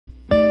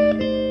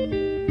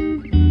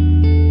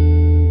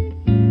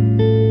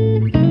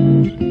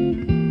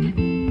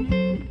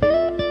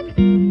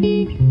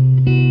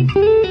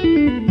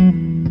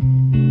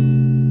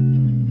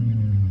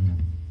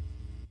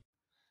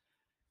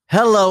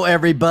Hello,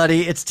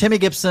 everybody. It's Timmy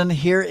Gibson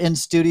here in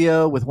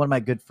studio with one of my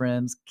good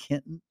friends,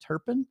 Kenton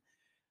Turpin,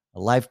 a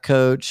life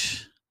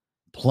coach,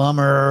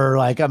 plumber.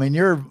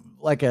 You're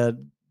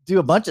do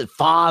a bunch of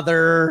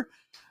father,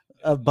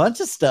 a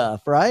bunch of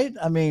stuff, right?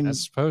 I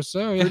suppose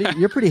so. Yeah.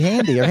 You're pretty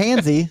handy or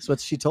handsy. That's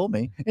what she told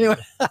me.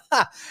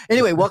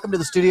 Anyway, welcome to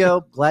the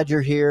studio. Glad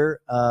you're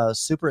here.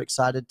 Super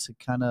excited to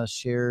kind of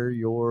share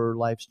your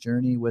life's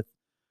journey with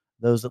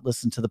those that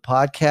listen to the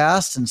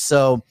podcast. And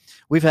so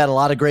we've had a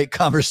lot of great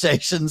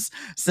conversations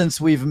since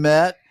we've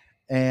met.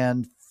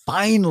 And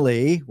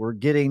finally, we're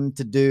getting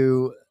to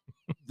do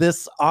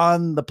this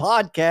on the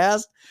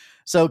podcast.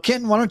 So,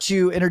 Kenton, why don't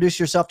you introduce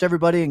yourself to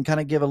everybody and kind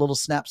of give a little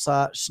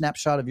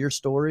snapshot of your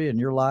story and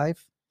your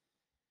life?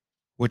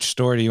 Which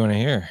story do you want to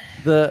hear?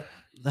 How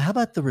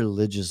about the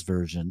religious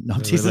version? No,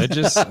 the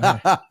religious?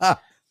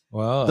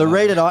 Well, the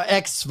rated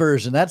X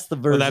version. That's the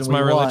version. Well, that's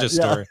my religious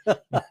story.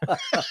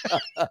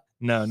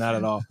 No, not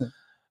at all.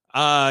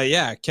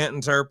 Yeah,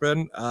 Kenton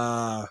Turpin.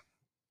 But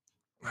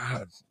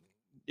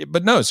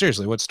no,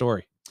 seriously, what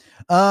story?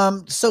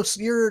 So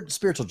your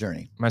spiritual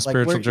journey. My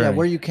spiritual journey. Yeah,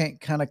 where you came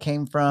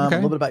from, Okay. a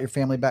little bit about your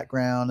family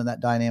background and that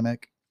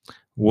dynamic.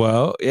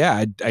 Well,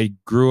 yeah, I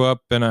grew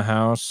up in a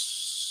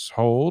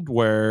household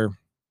where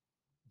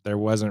there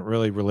wasn't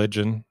really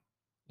religion.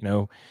 You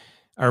know,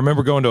 I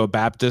remember going to a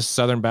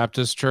Southern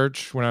Baptist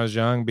church when I was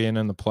young, being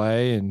in the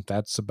play, and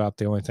that's about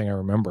the only thing I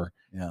remember.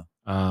 Yeah.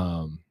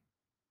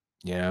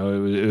 You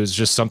know, it was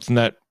just something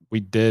that we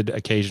did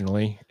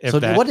occasionally. So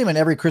it wasn't even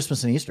every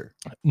Christmas and Easter.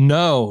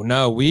 No,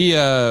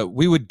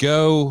 we would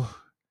go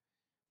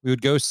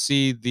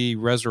see the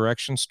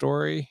resurrection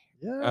story.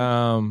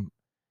 Yeah.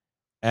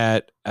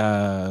 At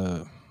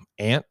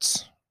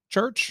Aunt's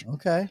church.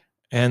 Okay.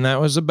 And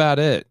that was about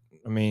it.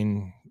 I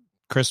mean,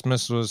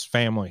 Christmas was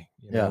family,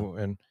 you know,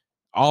 and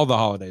all the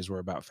holidays were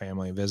about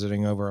family,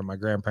 visiting over at my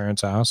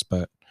grandparents' house.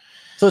 But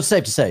so it's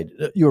safe to say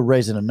you were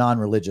raised in a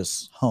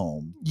non-religious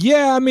home.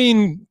 Yeah, I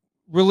mean,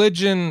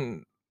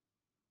 religion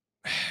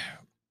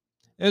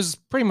is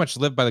pretty much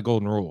lived by the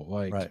golden rule.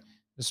 Like, right.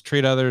 Just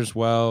treat others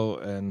well,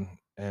 and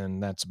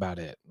that's about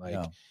it. Like,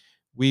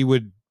 we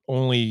would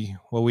we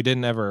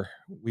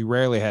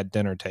rarely had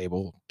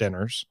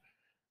dinners,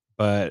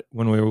 but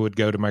when we would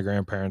go to my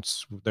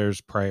grandparents, there's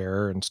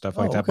prayer and stuff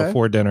like that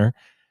before dinner.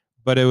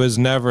 But it was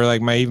never like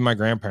even my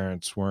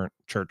grandparents weren't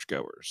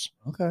churchgoers.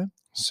 Okay.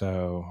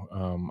 So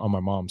on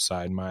my mom's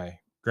side, my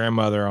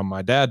grandmother on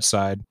my dad's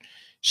side,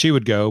 she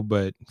would go,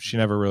 but she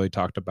never really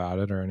talked about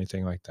it or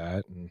anything like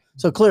that. And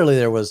so clearly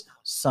there was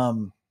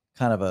some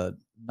kind of a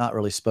not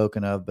really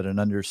spoken of, but an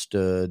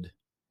understood,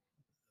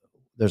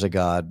 there's a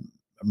God,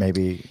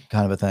 maybe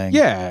kind of a thing.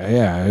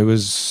 Yeah. It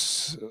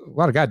was a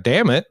lot of God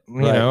damn it.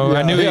 You know,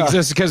 I knew he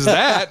existed because of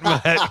that.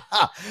 But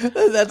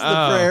that's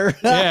the prayer.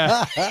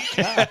 Yeah.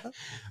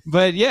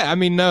 But yeah, I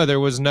mean, no, there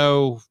was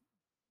no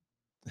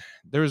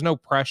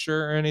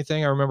pressure or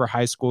anything. I remember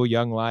high school,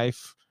 Young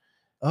Life.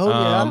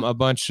 A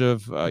bunch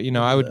of,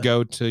 I would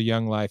go to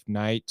Young Life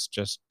nights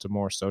just to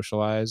more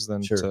socialize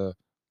than to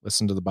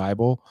listen to the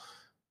Bible.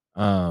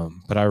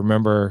 But I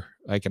remember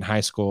like in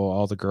high school,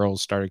 all the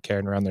girls started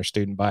carrying around their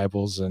student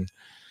Bibles and,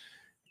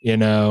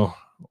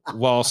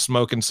 while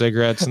smoking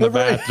cigarettes in the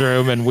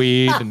bathroom and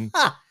weed. And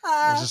it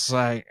was just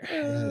like,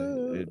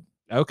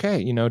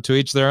 okay, to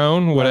each their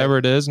own, whatever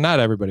it is. Not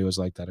everybody was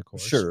like that, of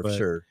course.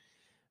 Sure.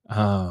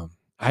 I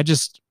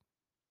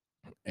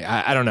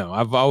don't know.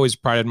 I've always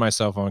prided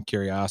myself on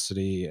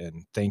curiosity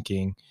and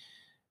thinking,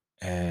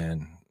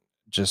 and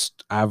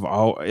just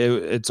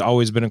it's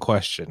always been a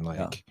question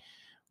like,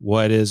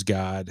 what is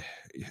God?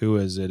 Who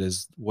is it?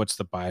 What's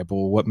the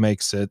Bible? What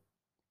makes it,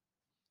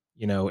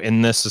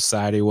 in this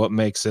society, what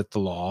makes it the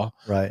law?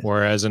 Right.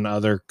 Whereas in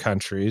other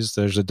countries,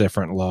 there's a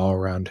different law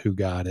around who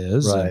God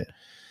is. Right.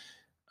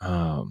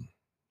 And,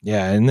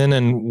 and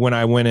then when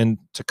I went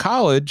into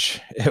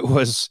college, it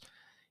was,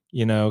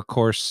 of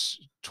course,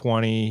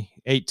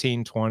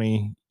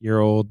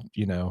 20-year-old,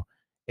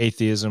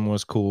 atheism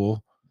was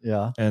cool.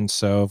 Yeah. And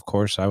so, of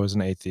course, I was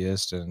an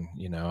atheist and,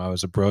 I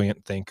was a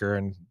brilliant thinker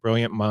and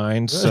brilliant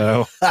mind.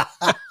 So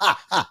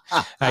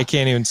I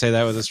can't even say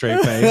that with a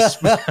straight face.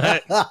 But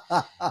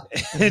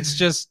it's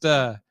just,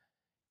 God,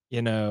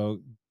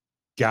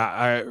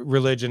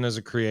 religion is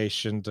a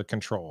creation to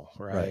control,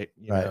 right?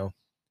 You know,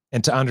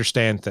 and to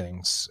understand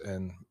things.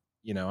 And,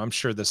 I'm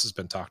sure this has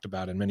been talked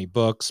about in many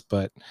books,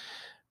 but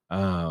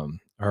or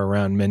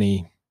around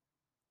many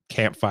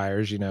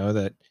campfires,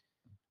 that,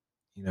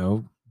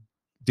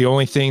 the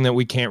only thing that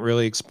we can't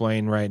really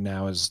explain right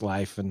now is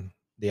life and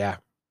the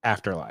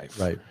afterlife.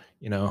 Right.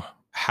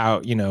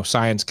 How,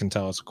 science can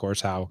tell us, of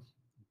course, how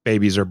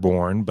babies are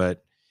born.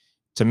 But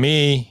to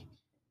me,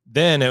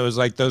 then it was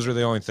like, those are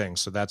the only things.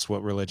 So that's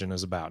what religion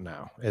is about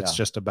now. It's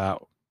just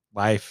about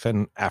life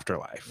and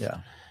afterlife.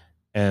 Yeah.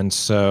 And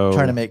so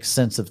trying to make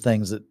sense of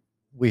things that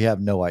we have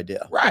no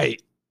idea.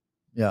 Right.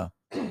 Yeah.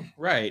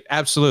 Right.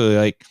 Absolutely.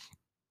 Like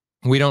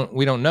we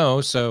don't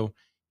know. So,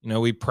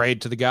 we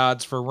prayed to the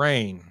gods for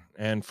rain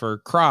and for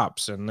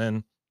crops. And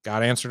then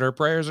God answered our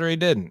prayers or he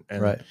didn't.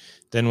 And right.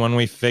 then when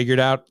we figured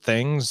out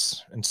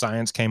things and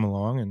science came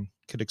along and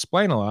could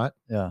explain a lot,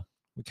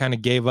 we kind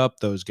of gave up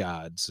those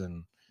gods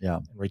and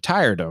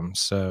retired them.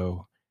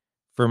 So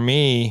for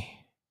me,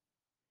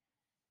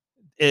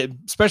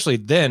 especially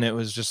then, it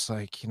was just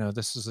like,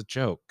 this is a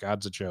joke.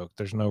 God's a joke.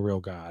 There's no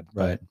real God.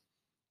 Right. But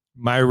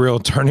my real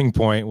turning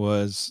point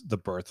was the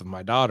birth of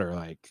my daughter.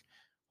 Like,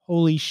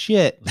 holy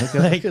shit.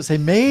 Like, say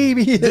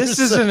maybe this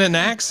isn't an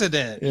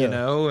accident,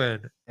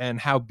 and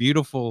how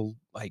beautiful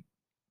like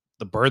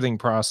the birthing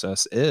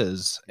process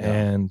is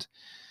and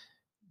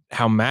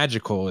how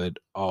magical it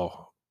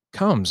all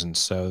comes. And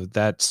so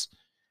and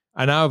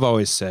I've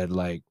always said,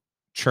 like,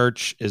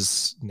 church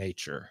is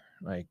nature.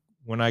 Like,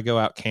 when I go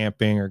out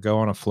camping or go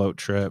on a float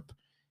trip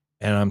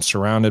and I'm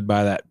surrounded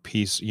by that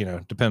peace,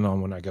 depending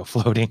on when I go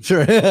floating.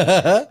 Sure.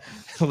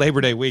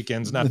 Labor Day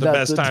weekend's not the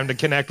best time to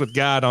connect with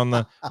God on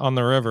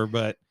the river,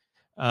 but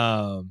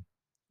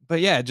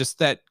yeah, just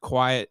that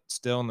quiet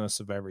stillness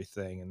of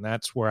everything. And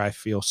that's where I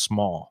feel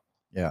small.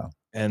 Yeah.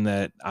 And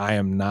that I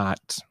am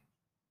not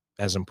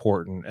as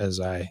important as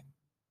I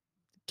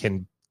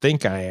can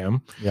think I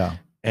am. Yeah.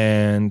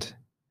 And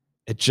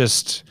it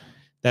just,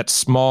 that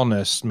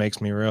smallness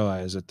makes me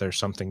realize that there's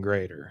something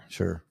greater.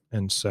 Sure.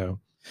 And so,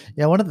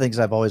 yeah, one of the things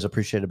I've always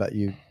appreciated about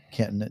you,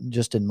 Kenton,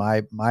 just in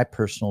my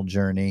personal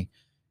journey,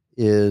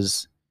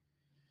 is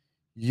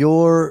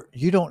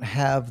you don't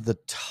have the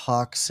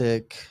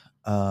toxic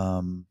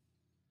right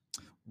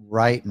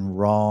and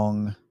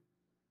wrong.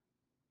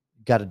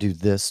 You got to do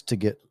this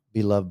to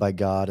be loved by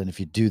God, and if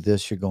you do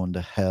this, you're going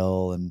to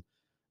hell, and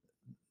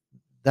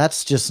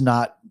that's just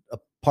not a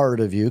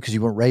part of you because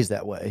you weren't raised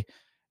that way.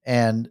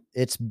 And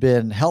it's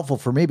been helpful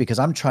for me because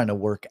I'm trying to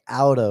work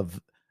out of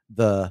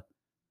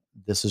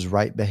this is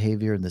right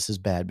behavior and this is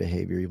bad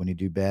behavior. When you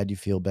do bad, you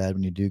feel bad.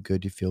 When you do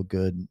good, you feel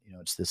good.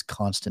 It's this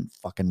constant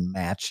fucking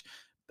match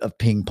of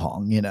ping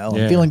pong,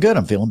 I'm feeling good.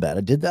 I'm feeling bad.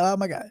 I did that. Oh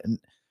my God.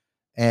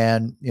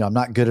 And I'm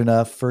not good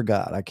enough for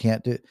God. I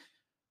can't do.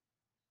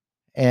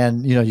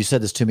 And, you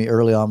said this to me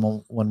early on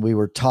when we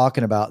were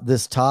talking about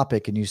this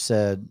topic, and you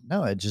said,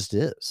 no, it just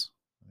is.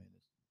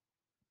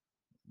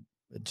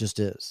 It just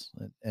is.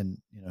 And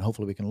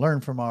hopefully we can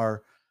learn from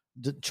our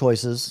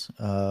choices.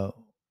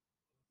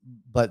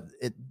 But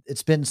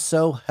it's been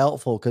so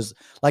helpful because,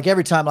 like,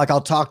 every time, like, I'll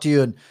talk to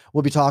you and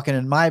we'll be talking,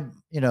 and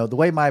the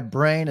way my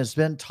brain has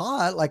been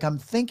taught, like, I'm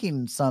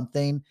thinking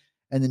something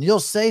and then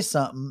you'll say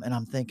something and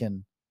I'm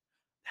thinking,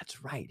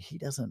 that's right. He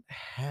doesn't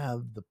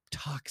have the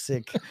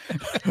toxic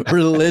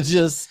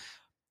religious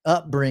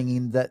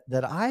upbringing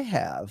that I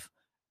have.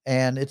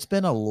 And it's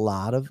been a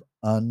lot of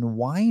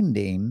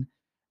unwinding,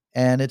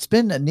 and it's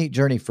been a neat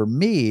journey for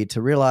me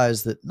to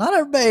realize that not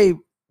everybody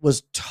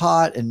was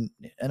taught, and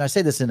I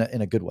say this in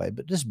a good way,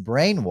 but just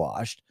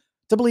brainwashed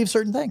to believe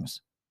certain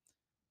things.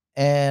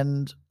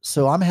 And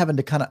so I'm having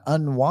to kind of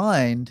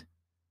unwind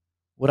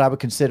what I would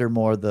consider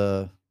more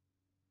the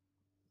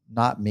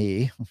not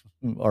me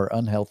or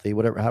unhealthy,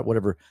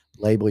 whatever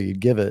label you'd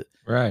give it.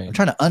 Right. I'm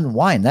trying to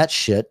unwind that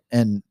shit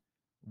and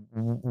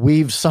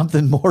weave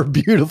something more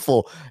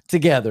beautiful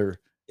together.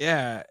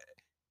 Yeah.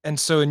 And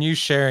so in you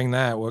sharing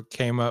that, what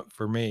came up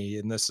for me,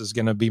 and this is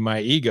going to be my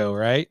ego,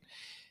 right?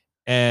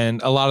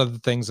 And a lot of the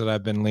things that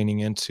I've been leaning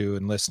into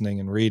and listening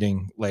and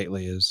reading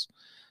lately is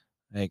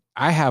like,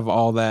 I have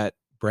all that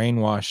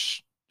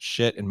brainwash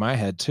shit in my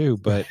head too,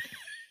 but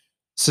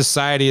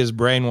society has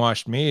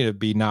brainwashed me to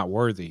be not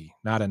worthy,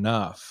 not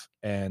enough.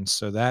 And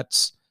so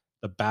that's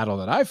the battle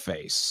that I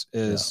face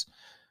is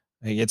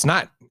it's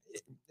not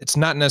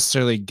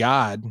necessarily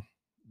God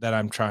that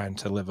I'm trying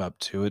to live up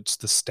to. It's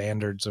the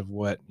standards of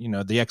what,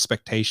 the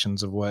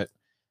expectations of what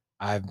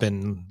I've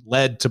been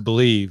led to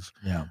believe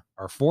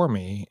are for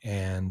me.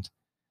 And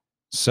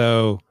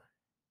so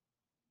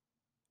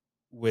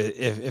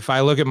if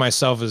I look at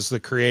myself as the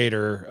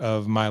creator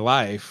of my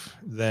life,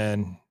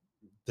 then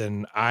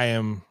I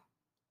am,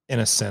 in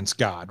a sense,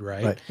 God,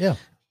 right? Yeah.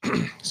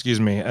 Excuse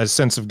me, a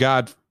sense of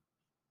God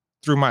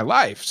through my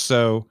life.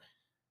 So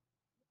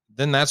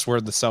then that's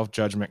where the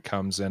self-judgment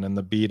comes in, and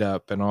the beat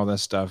up and all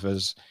this stuff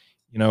is,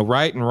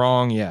 right and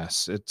wrong.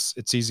 Yes.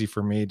 It's easy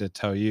for me to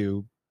tell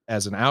you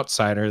as an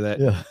outsider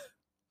that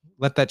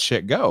let that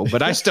shit go,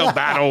 but I still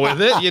battle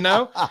with it,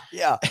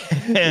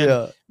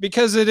 Yeah.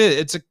 Because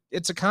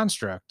it's a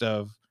construct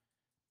of,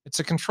 it's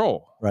a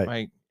control, right?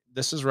 Like,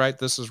 this is right,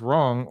 this is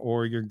wrong,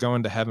 or you're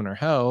going to heaven or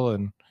hell.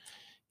 And,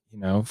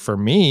 for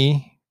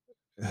me,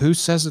 who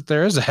says that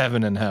there is a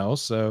heaven and hell?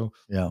 So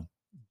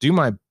do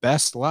my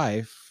best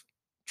life,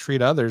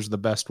 treat others the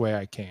best way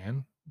I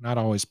can, not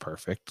always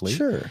perfectly,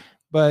 sure,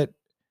 but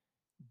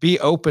be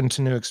open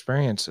to new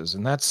experiences.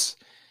 And that's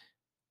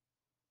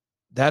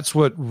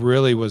what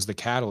really was the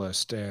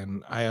catalyst.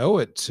 And I owe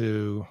it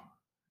to,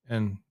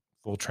 and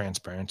full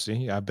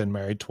transparency, I've been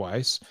married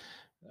twice.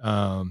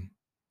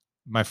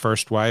 My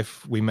first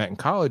wife, we met in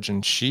college,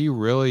 and she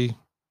really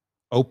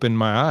opened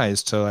my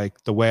eyes to,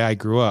 like, the way I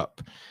grew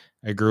up.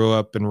 I grew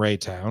up in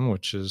Raytown,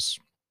 which is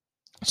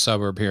a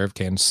suburb here of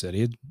Kansas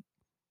City.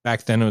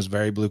 back then it was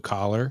very blue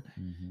collar.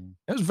 Mm-hmm.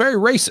 It was very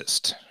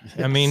racist.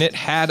 Yes. I mean, it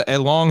had a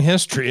long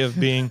history of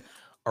being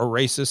a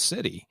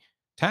racist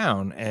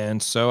town.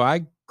 And so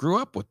I grew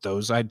up with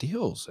those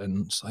ideals,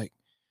 and it's like,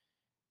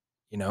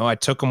 I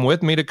took them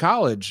with me to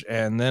college,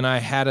 and then I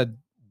had a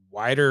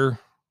wider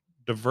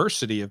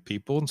diversity of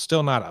people, and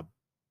still not a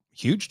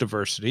huge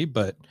diversity,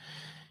 but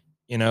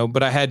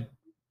I had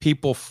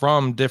people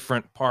from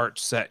different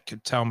parts that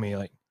could tell me,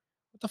 like,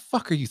 what the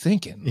fuck are you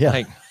thinking? Yeah.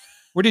 Like,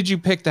 where did you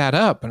pick that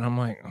up? And I'm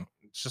like,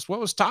 it's just what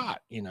was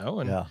taught,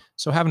 and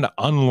so having to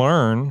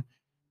unlearn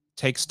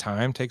takes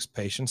time, takes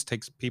patience,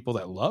 takes people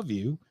that love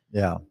you,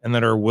 and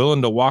that are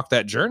willing to walk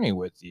that journey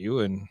with you,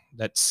 and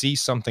that see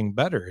something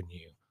better in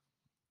you.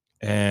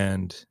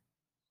 And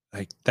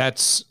like,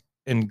 that's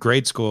in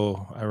grade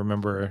school. I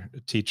remember a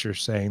teacher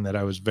saying that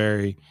I was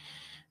very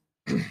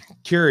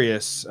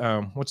curious.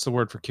 What's the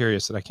word for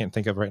curious that I can't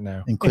think of right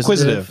now?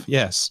 Inquisitive.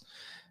 Yes.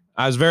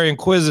 I was very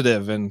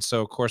inquisitive. And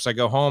so of course I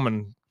go home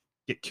and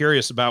get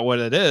curious about what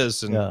it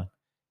is. And,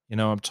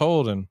 I'm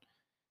told, and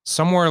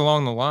somewhere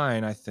along the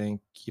line, I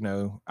think,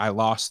 I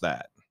lost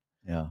that.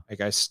 Yeah.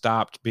 Like, I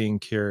stopped being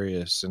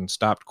curious and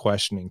stopped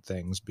questioning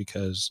things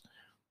because,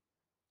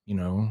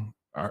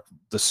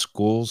 the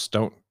schools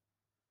don't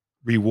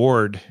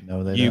reward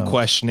you don't.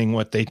 Questioning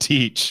what they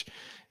teach.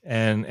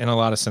 And in a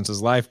lot of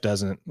senses, life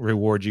doesn't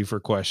reward you for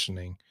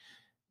questioning.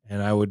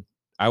 And I would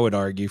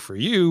argue for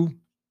you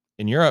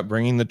in your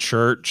upbringing, the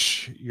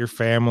church, your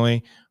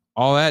family,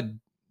 all that,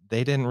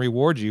 they didn't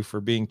reward you for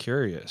being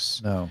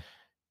curious. No.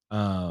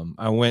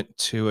 I went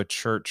to a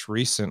church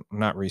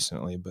not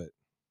recently, but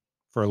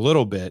for a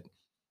little bit,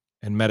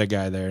 and met a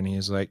guy there, and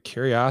he's like,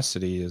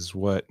 curiosity is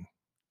what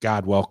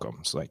God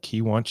welcomes. Like,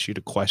 he wants you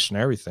to question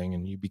everything,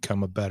 and you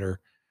become a better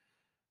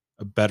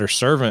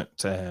servant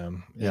to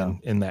him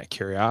in that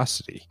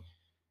curiosity.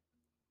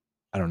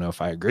 I don't know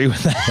if I agree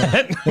with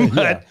that,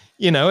 but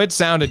it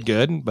sounded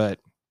good, but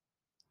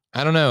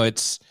I don't know.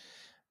 It's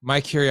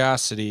my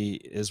curiosity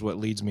is what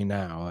leads me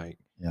now. Like,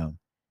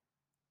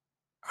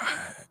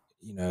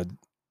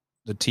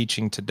 the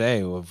teaching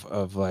today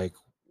of like,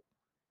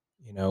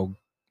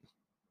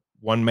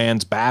 one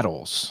man's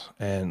battles,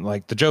 and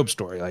like the Job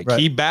story, like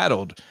he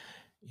battled,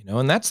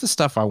 and that's the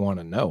stuff I want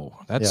to know.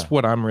 That's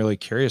what I'm really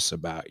curious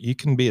about. You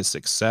can be a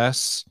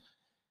success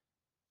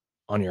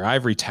on your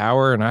ivory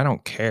tower, and I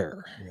don't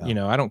care.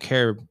 I don't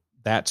care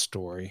that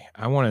story.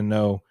 I want to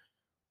know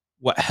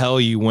what hell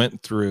you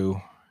went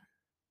through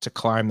to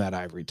climb that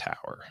ivory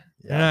tower.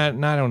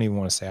 And I don't even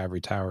want to say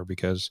ivory tower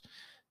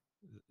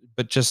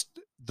but just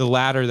the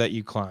ladder that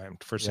you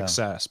climbed for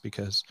success,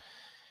 because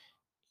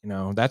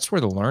that's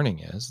where the learning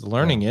is. The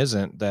learning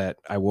isn't that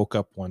I woke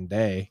up one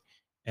day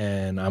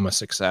and I'm a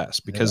success,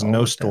 because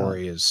no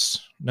story is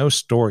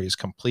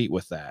complete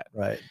with that.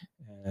 Right.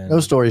 And no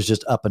story is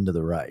just up and to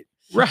the right.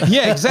 Right.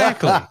 Yeah,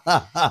 exactly.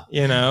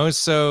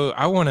 So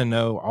I want to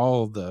know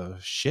all the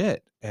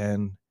shit.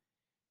 And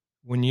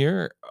when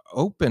you're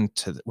open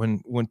to,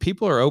 when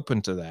people are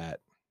open to that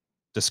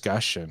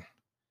discussion,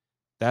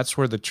 that's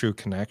where the true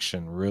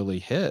connection really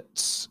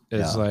hits.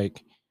 Is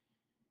like,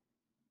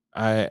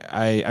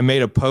 I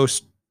made a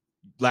post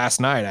last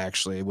night,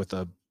 actually, with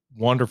a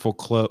wonderful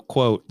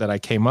quote that I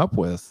came up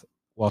with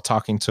while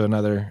talking to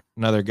another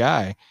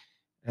guy.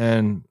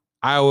 And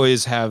I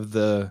always have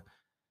I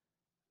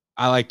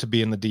like to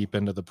be in the deep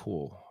end of the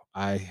pool.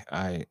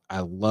 I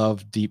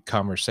love deep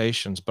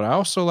conversations, but I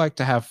also like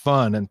to have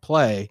fun and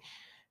play.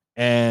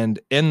 And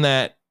in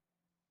that,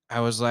 I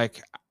was like,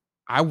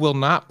 I will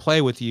not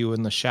play with you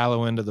in the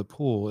shallow end of the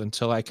pool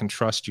until I can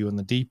trust you in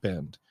the deep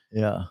end.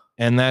 Yeah.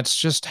 And that's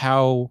just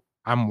how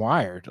I'm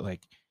wired.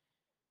 Like,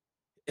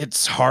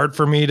 it's hard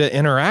for me to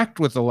interact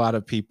with a lot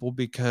of people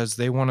because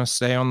they want to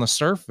stay on the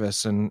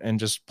surface and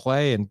just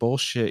play and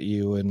bullshit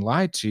you and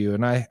lie to you.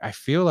 And I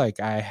feel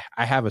like I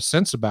have a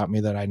sense about me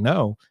that I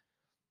know.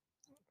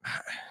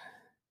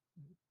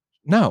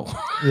 No.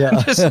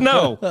 Yeah. Just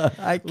no.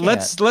 I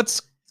can't.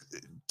 Let's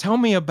tell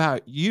me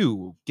about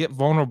you. Get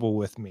vulnerable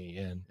with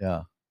me.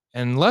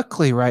 And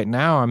luckily right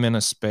now I'm in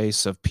a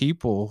space of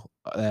people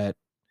that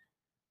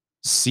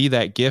see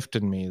that gift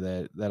in me,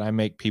 that I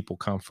make people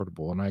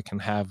comfortable, and I can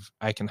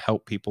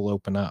help people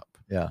open up.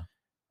 Yeah.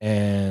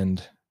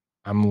 And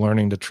I'm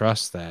learning to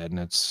trust that. And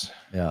it's,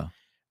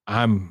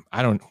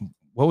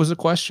 what was the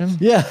question?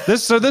 Yeah.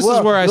 This is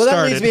where I started.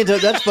 That leads me into,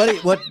 that's funny.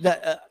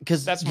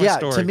 Cause that's my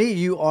story. To me,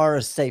 you are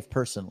a safe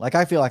person. Like,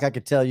 I feel like I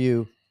could tell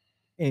you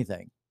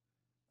anything.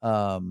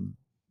 So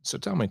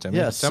tell me, Tim.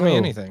 Yeah, tell me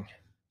anything.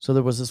 So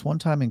there was this one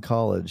time in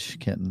college,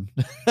 Kenton.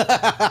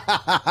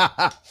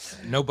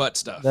 No butt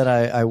stuff. That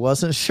I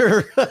wasn't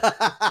sure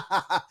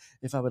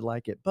if I would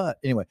like it. But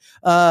anyway,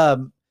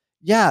 the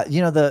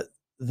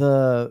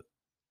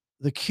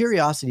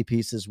curiosity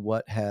piece is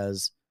what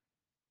has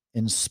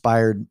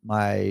inspired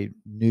my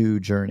new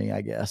journey,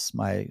 I guess.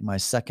 My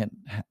second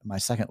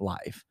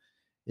life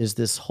is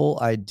this whole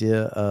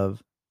idea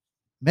of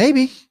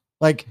maybe,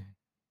 like,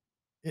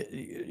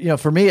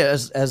 for me,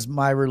 as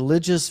my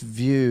religious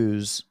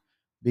views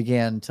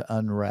began to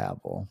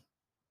unravel,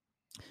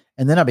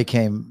 and then I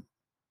became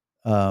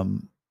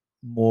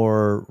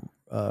more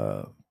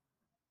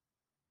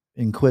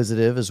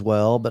inquisitive as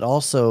well, but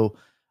also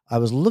I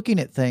was looking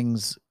at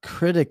things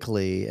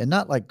critically, and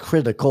not like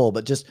critical,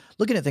 but just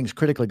looking at things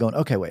critically going,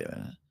 okay, wait a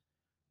minute.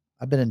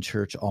 I've been in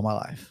church all my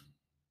life.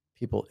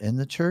 People in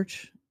the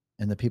church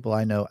and the people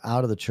I know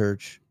out of the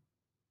church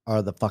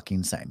are the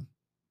fucking same.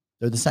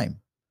 They're the same.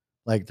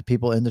 Like the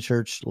people in the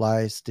church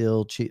lie,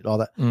 steal, cheat, all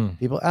that.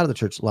 People out of the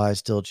church lie,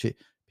 steal, cheat.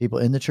 People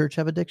in the church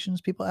have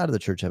addictions. People out of the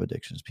church have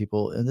addictions.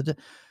 People in they're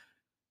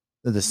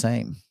the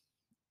same.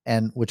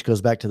 And which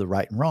goes back to the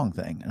right and wrong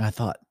thing. And I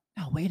thought,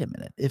 now wait a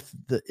minute. If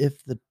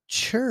the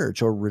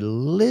church or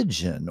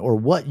religion or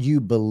what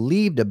you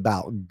believed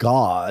about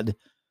God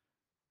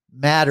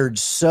mattered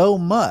so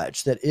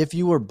much that if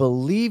you were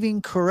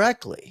believing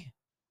correctly,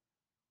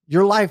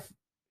 your life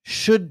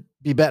should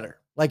be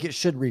better. Like it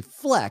should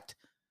reflect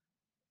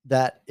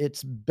that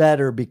it's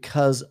better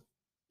because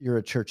you're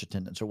a church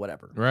attendance or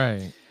whatever.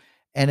 Right.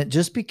 And it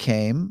just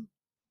became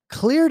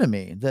clear to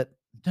me that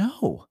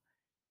no,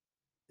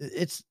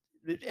 it's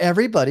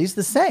everybody's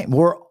the same.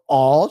 We're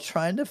all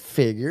trying to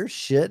figure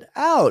shit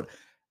out.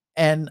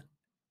 And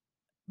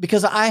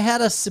because I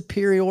had a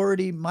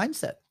superiority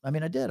mindset. I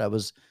mean, I did. I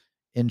was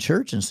in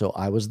church, and so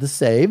I was the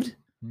saved,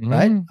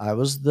 right? I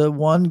was the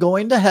one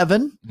going to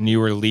heaven. And you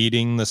were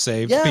leading the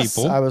saved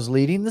people. I was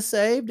leading the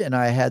saved, and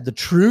I had the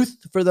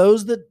truth for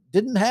those that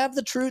didn't have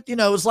the truth. You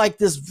know, it was like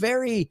this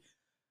very,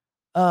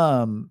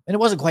 and it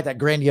wasn't quite that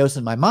grandiose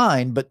in my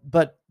mind,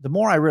 but the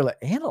more I really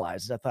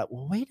analyzed it, I thought,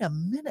 well, wait a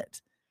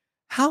minute.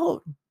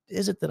 How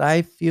is it that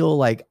I feel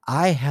like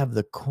I have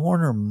the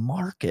corner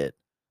market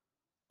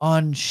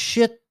on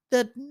shit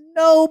that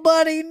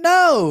nobody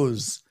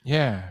knows?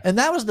 Yeah. And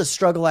that was the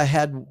struggle I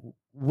had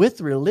with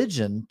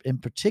religion in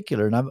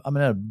particular. And I'm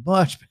in a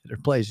much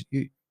better place.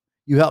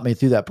 You helped me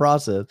through that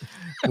process,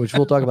 which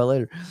we'll talk about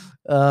later.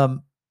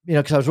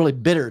 Because I was really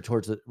bitter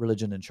towards the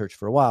religion and church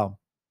for a while.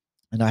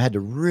 And I had to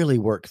really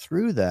work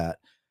through that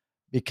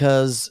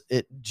because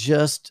it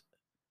just,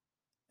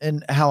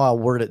 and how I'll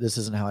word it, this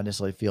isn't how I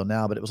necessarily feel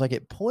now, but it was like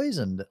it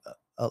poisoned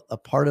a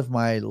part of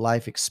my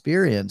life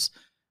experience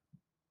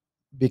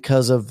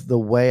because of the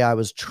way I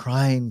was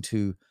trying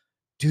to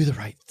do the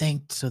right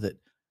thing so that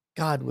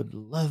God would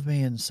love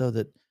me and so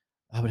that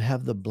I would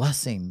have the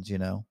blessings,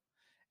 And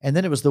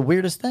then it was the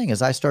weirdest thing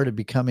as I started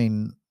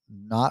becoming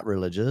not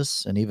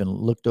religious and even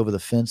looked over the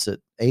fence at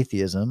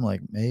atheism,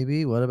 like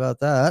maybe, what about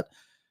that?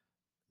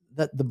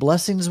 That the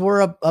blessings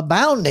were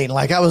abounding.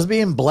 Like I was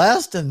being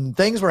blessed and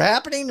things were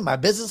happening and my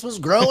business was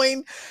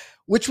growing,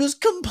 which was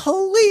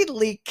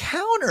completely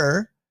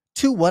counter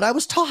to what I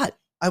was taught.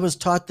 I was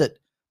taught that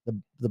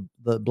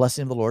the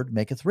blessing of the Lord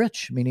maketh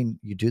rich, meaning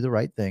you do the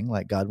right thing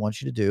like God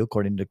wants you to do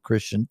according to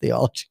Christian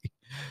theology,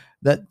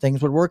 that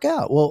things would work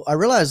out. Well, I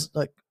realized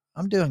like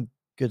I'm doing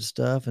good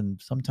stuff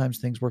and sometimes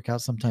things work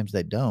out, sometimes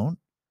they don't.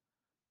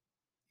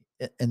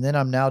 And then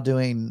I'm now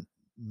doing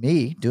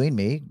me,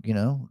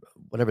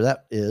 whatever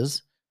that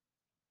is,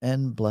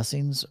 and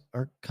blessings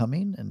are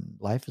coming and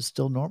life is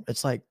still normal.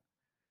 It's like,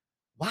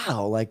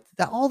 wow, like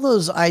that, all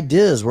those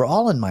ideas were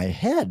all in my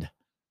head.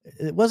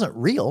 It wasn't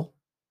real.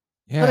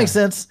 Yeah. That makes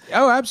sense.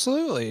 Oh,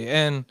 absolutely.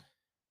 And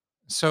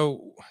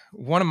so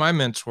one of my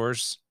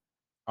mentors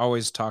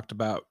always talked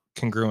about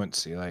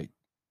congruency, like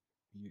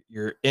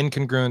you're in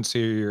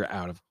congruency or you're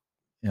out of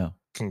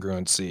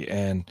congruency.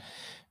 And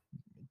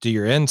do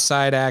your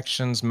inside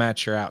actions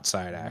match your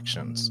outside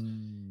actions?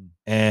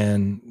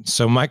 And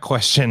so my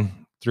question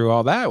through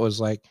all that was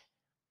like,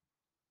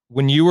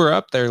 when you were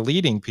up there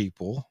leading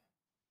people,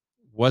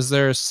 was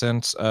there a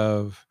sense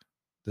of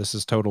this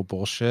is total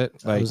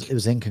bullshit? Like it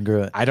was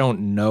incongruent. I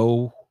don't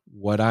know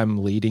what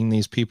I'm leading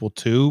these people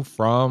to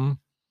from.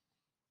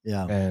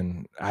 Yeah.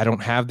 And I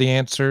don't have the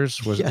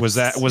answers. Was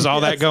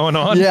all that going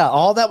on? Yeah.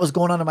 All that was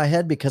going on in my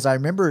head because I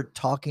remember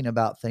talking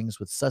about things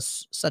with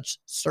such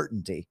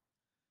certainty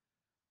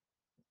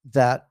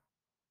that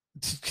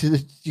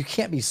you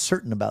can't be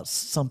certain about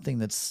something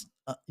that's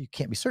you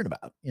can't be certain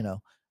about,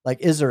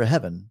 like, is there a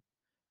heaven?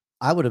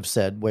 I would have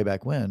said way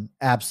back when,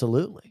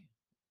 absolutely.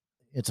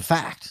 It's a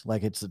fact.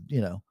 Like it's,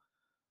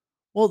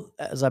 well,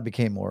 as I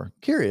became more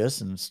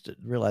curious and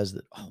realized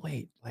that, oh,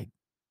 wait, like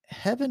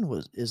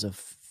heaven is a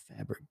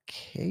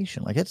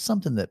fabrication. Like it's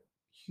something that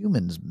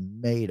humans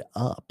made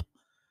up.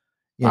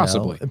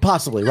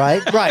 Possibly.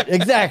 Right. Right.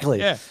 Exactly.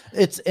 Yeah.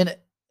 It's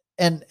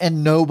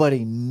and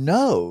nobody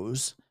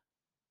knows.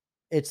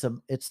 That's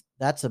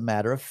a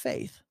matter of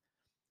faith.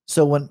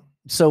 So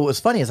what's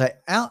funny is I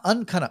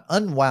kind of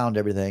unwound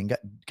everything,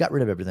 got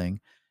rid of everything.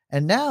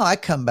 And now I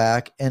come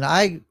back and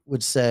I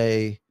would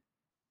say,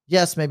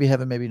 yes, maybe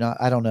heaven, maybe not.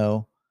 I don't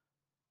know.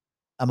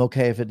 I'm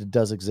okay if it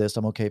does exist.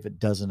 I'm okay if it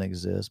doesn't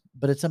exist,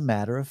 but it's a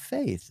matter of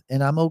faith.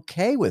 And I'm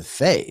okay with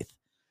faith.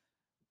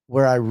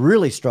 Where I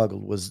really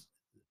struggled was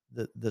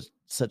the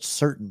such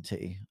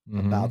certainty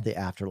about the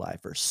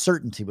afterlife or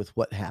certainty with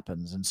what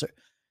happens. And so,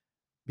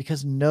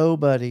 because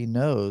nobody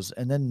knows.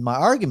 And then my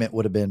argument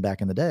would have been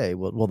back in the day,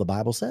 well, the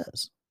Bible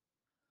says.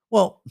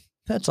 Well,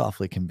 that's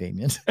awfully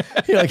convenient.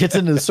 It gets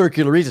into the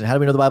circular reason. How do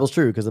we know the Bible's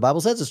true? Because the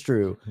Bible says it's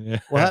true. Yeah.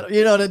 Well,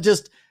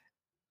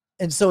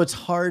 and so it's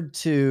hard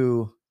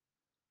it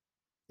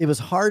was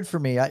hard for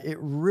me. It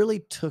really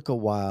took a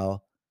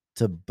while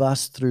to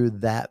bust through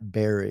that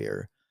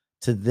barrier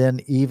to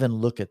then even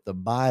look at the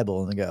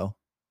Bible and go,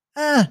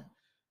 I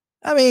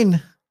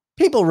mean,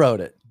 people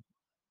wrote it,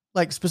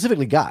 like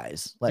specifically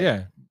guys,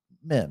 like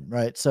men,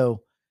 right?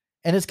 So,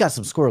 and it's got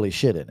some squirrely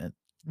shit in it,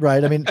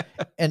 right? I mean,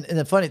 and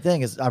the funny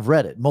thing is I've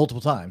read it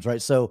multiple times,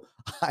 right? So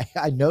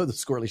I know the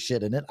squirrely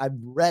shit in it. I've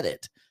read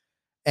it,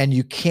 and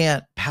you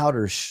can't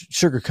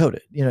sugarcoat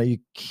it. You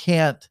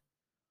can't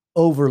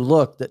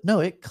overlook that. No,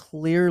 it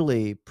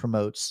clearly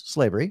promotes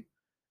slavery.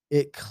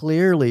 It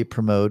clearly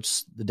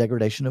promotes the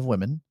degradation of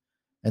women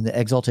and the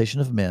exaltation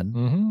of men.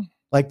 Mm-hmm.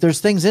 Like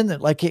there's things in that,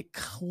 like it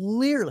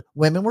clearly,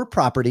 women were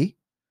property.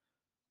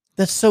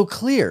 That's so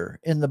clear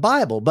in the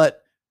Bible,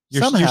 but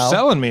you're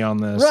selling me on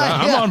this. Right,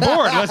 I'm on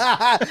board.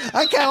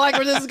 I kind of like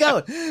where this is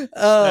going.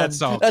 That's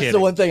the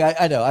one thing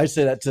I know. I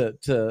say that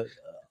to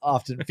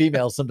often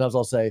females. Sometimes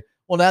I'll say,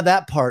 well, now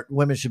that part,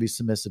 women should be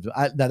submissive.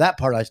 Now that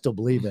part I still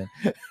believe in.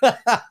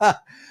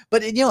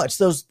 But it's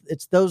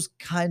those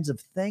kinds of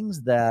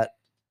things that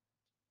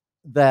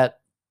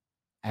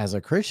as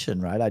a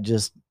Christian, right?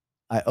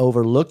 I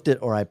overlooked it,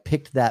 or I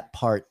picked that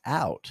part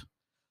out,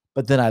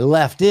 but then I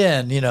left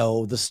in,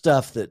 the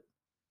stuff that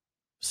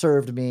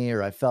served me,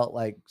 or I felt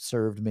like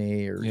served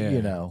me, or,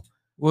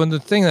 Well, and the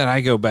thing that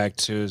I go back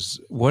to is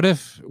what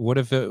if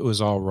it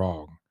was all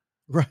wrong?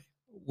 Right.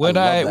 Would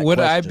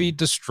I be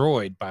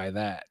destroyed by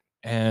that?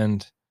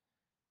 And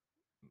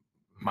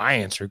my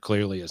answer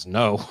clearly is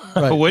no.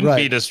 Right, I wouldn't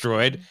be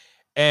destroyed.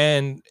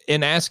 And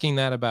in asking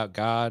that about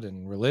God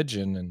and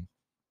religion and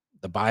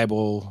the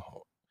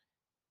Bible,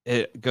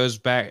 it goes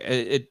back,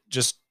 it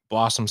just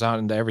blossoms out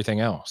into everything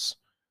else.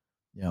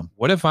 Yeah.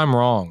 What if I'm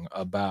wrong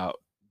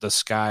about the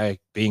sky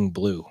being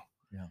blue?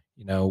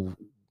 Yeah.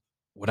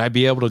 Would I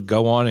be able to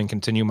go on and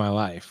continue my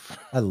life?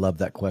 I love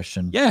that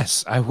question.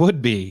 Yes, I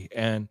would be.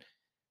 And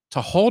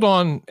to hold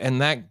on,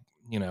 and that,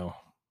 we're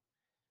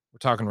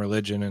talking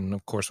religion, and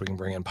of course we can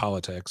bring in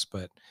politics,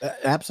 but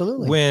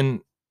absolutely.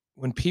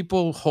 When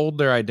people hold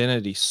their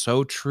identity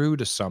so true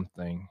to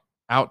something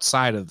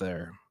outside of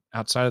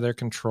their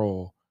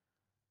control,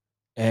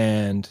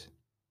 and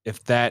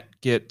if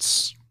that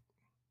gets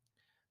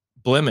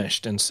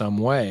blemished in some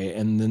way,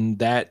 and then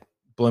that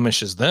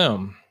blemishes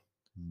them,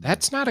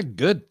 that's not a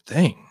good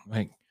thing.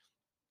 Like,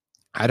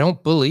 I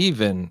don't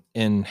believe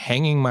in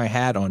hanging my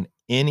hat on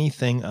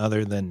anything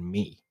other than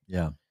me.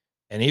 Yeah.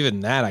 And even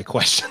that I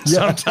question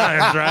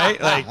sometimes,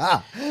 right? Like,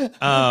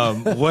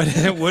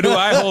 what do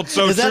I hold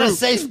so true? Is that a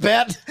safe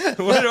bet?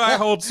 What do I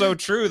hold so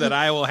true that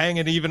I will hang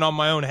it even on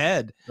my own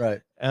head?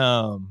 Right.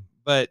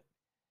 But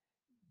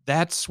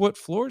that's what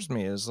floors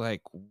me, is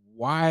like,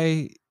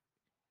 why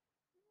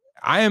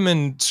I am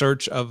in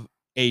search of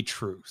a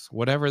truth,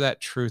 whatever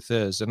that truth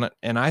is.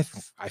 And I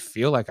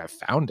feel like I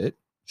found it.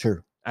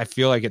 Sure. I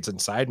feel like it's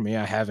inside me.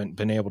 I haven't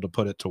been able to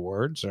put it to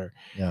words,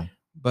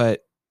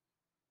 but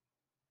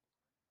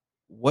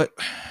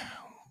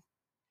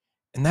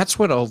and that's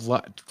what a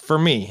lot, for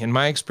me, in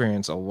my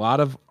experience, a lot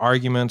of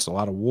arguments, a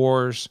lot of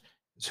wars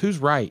is who's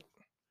right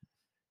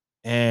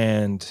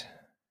and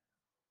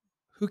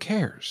who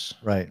cares?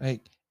 Right.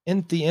 Like,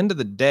 in the end of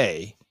the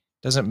day,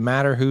 doesn't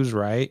matter who's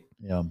right.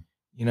 Yeah.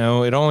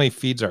 It only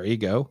feeds our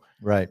ego.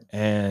 Right.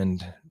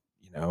 And,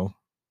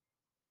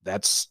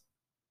 that's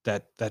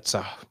a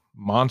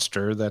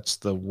monster. That's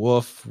the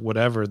wolf,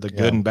 whatever, the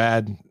good and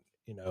bad,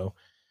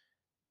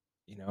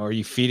 are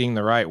you feeding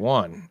the right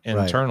one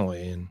internally?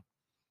 Right. And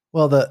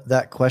well,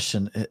 that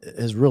question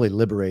has really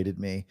liberated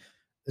me.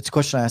 It's a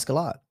question I ask a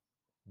lot.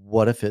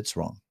 What if it's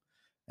wrong?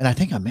 And I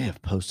think I may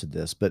have posted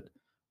this, but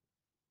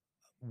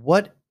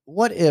what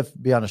if,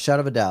 beyond a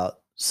shadow of a doubt,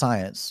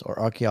 science or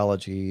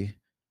archaeology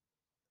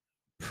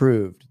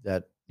proved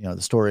that,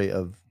 the story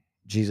of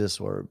Jesus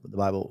or the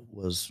Bible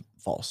was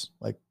false,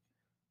 like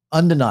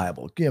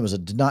undeniable. It was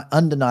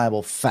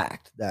undeniable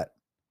fact that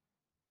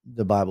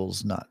the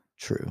Bible's not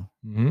true.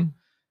 Mm-hmm.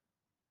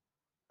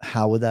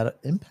 How would that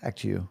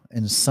impact you?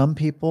 And some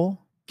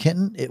people,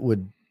 Kenton, it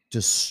would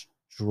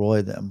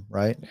destroy them,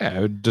 right? Yeah,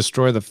 it would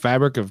destroy the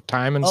fabric of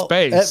time and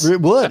space.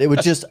 It would. It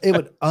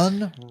would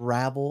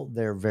unravel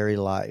their very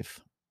life.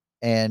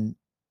 And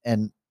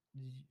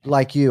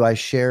like you, I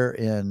share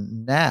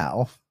in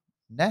now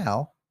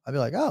I'd be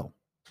like, oh,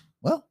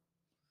 well,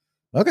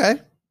 okay.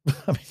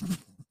 I mean,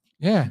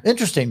 yeah,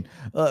 interesting.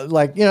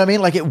 Like, you know what I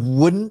mean? Like, it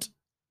wouldn't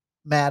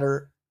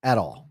matter at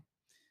all.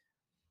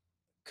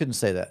 Couldn't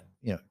say that,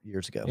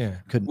 years ago. Yeah.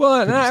 Couldn't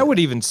I would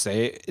even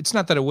say it's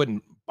not that it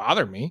wouldn't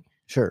bother me.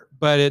 Sure.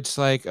 But it's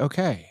like,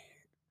 okay,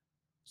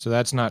 so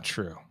that's not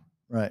true.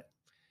 Right.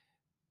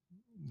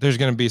 There's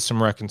going to be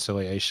some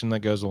reconciliation that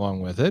goes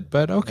along with it,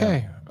 but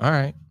okay. Yeah. All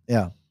right.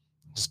 Yeah.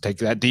 Just take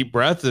that deep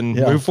breath and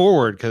move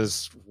forward.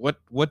 Cause what,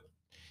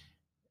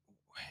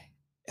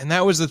 and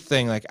that was the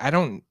thing. Like, I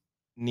don't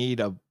need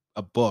a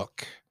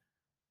book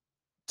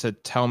to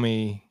tell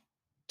me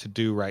to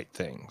do right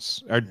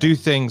things or do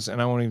things.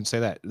 And I won't even say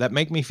that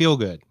make me feel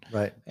good.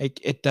 Right.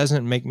 It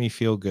doesn't make me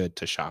feel good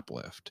to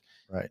shoplift.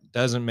 Right. It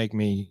doesn't make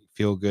me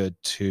feel good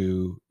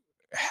to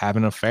have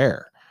an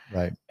affair.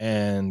 Right.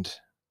 And,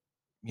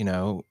 you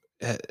know,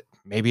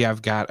 maybe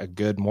I've got a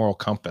good moral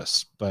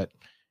compass, but,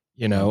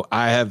 you know,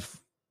 I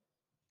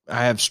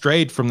have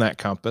strayed from that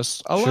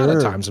compass a lot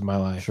of times in my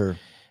life. Sure.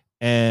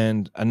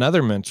 And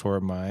another mentor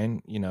of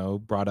mine, you know,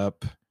 brought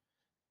up,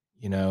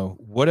 you know,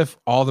 what if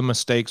all the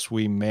mistakes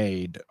we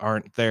made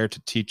aren't there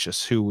to teach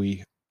us who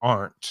we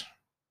aren't,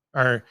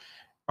 or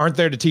aren't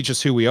there to teach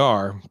us who we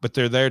are, but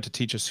they're there to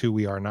teach us who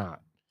we are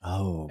not.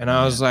 Oh, and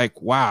I was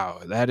like,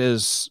 wow,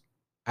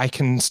 I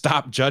can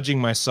stop judging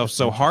myself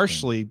so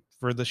harshly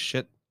for the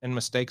shit and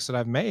mistakes that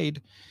I've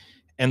made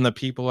and the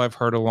people I've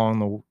hurt on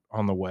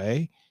the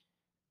way,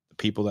 the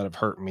people that have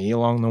hurt me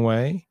along the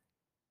way,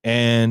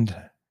 and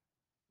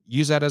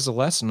use that as a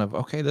lesson of,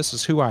 okay, this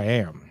is who I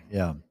am.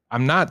 Yeah.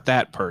 I'm not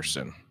that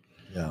person.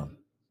 Yeah.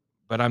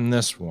 But I'm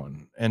this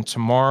one. And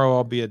tomorrow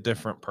I'll be a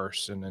different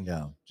person, and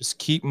just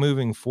keep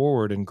moving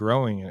forward and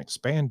growing and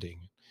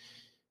expanding.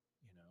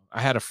 You know,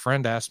 I had a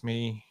friend ask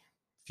me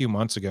a few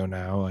months ago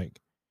now, like,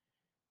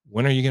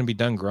 when are you going to be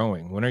done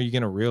growing? When are you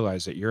going to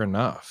realize that you're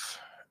enough?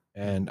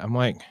 And I'm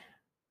like,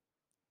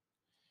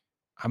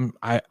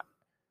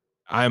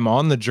 I'm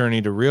on the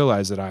journey to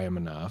realize that I am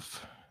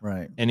enough.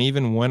 Right. And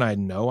even when I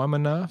know I'm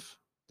enough,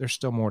 there's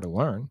still more to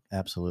learn.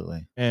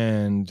 Absolutely.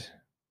 And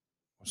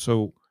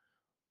so,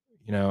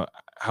 you know,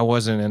 I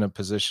wasn't in a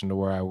position to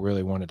where I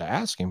really wanted to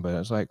ask him, but I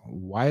was like,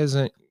 why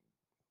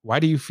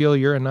do you feel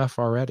you're enough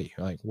already?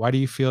 Like, why do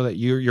you feel that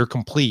you're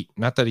complete?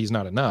 Not that he's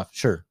not enough.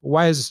 Sure.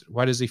 Why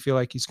does he feel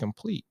like he's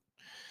complete?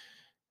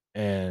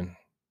 And,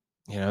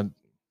 you know,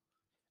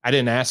 I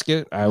didn't ask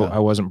it. I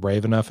wasn't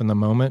brave enough in the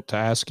moment to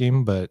ask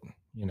him, but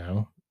you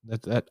know,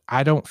 that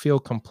I don't feel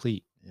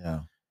complete. Yeah.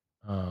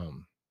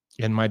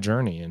 In my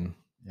journey. And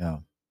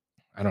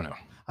I don't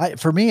know.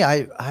 For me,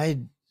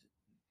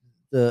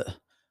 the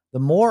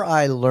more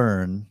I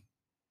learn,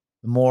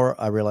 the more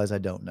I realize I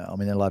don't know. I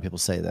mean, a lot of people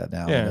say that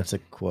now. Yeah. That's a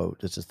quote.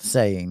 It's just a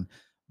saying.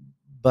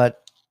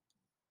 But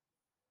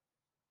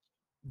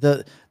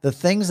the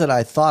things that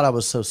I thought I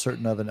was so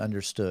certain of and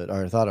understood,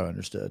 or I thought I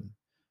understood,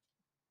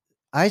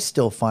 I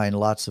still find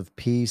lots of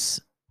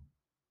peace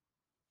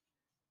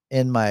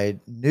in my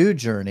new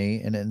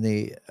journey and in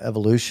the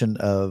evolution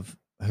of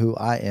who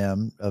I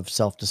am, of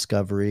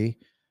self-discovery.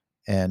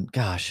 And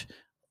gosh,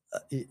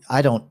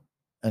 I don't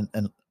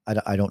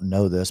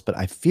know this, but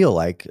I feel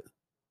like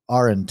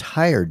our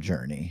entire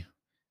journey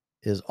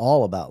is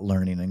all about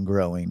learning and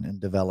growing and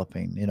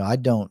developing. You know, I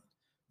don't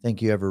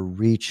think you ever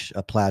reach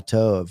a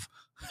plateau of,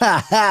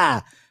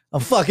 I'm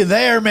fucking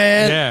there,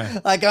 man. Yeah.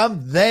 Like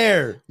I'm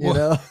there, you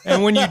know?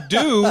 And when you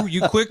do,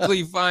 you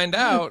quickly find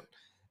out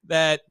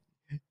that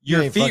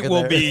your feet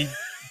will be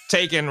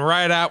taken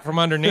right out from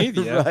underneath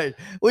you. Right.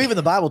 Well, even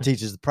the Bible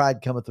teaches the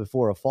pride cometh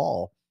before a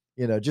fall.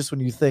 You know, just when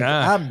you think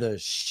I'm the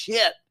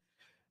shit,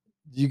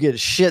 you get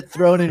shit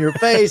thrown in your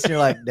face and you're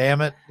like,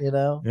 damn it, you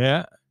know?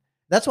 Yeah.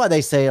 That's why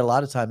they say a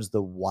lot of times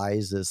the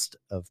wisest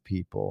of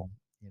people,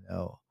 you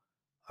know,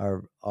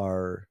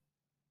 are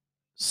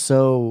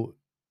so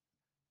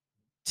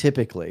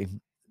typically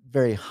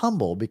very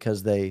humble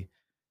because they've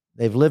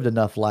lived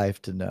enough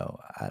life to know.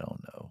 I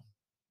don't know.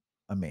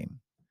 I mean,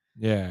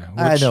 yeah,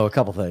 I know a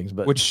couple things,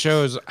 but which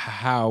shows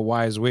how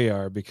wise we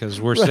are because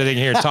we're sitting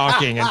here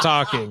talking and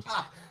talking.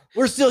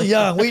 We're still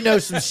young. We know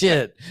some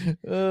shit.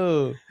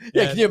 Oh,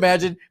 yeah. Can you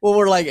imagine when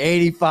we're like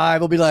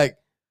 85? We'll be like,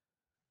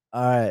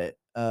 all right,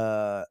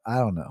 I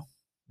don't know.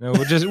 No,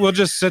 we'll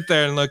just sit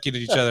there and look at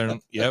each other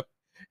and yep,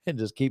 and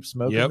just keep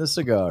smoking the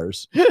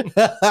cigars.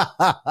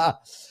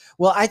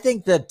 Well, I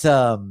think that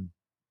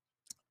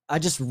I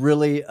just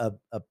really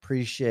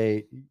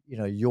appreciate, you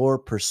know, your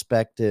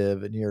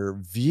perspective and your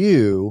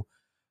view,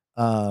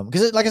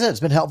 because like I said,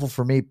 it's been helpful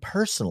for me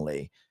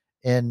personally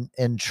in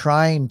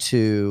trying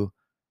to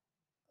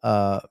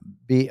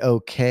be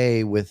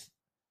okay with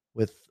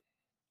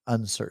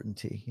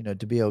uncertainty. You know,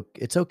 to be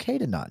okay, it's okay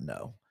to not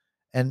know,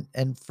 and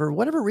for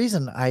whatever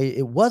reason,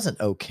 it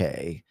wasn't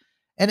okay.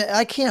 And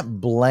I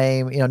can't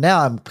blame, you know,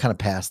 now I'm kind of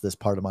past this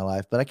part of my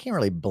life, but I can't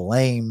really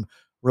blame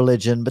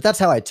religion, but that's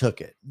how I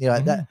took it. You know,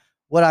 that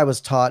what I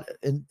was taught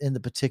in the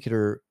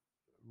particular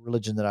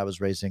religion that I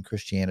was raised in,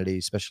 Christianity,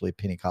 especially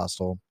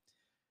Pentecostal,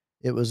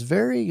 it was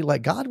very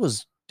like God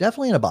was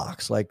definitely in a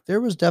box. Like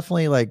there was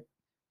definitely like,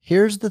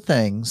 here's the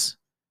things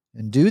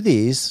and do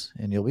these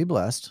and you'll be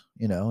blessed,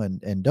 you know,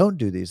 and don't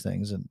do these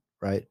things. And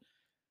right.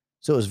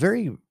 So it was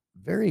very,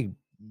 very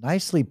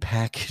nicely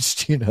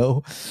packaged, you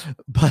know,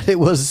 but it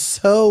was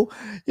so,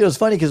 you know, it's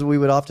funny because we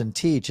would often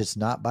teach it's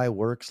not by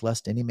works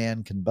lest any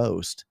man can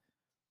boast.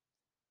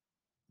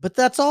 But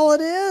that's all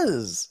it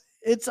is.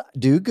 It's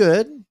do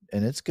good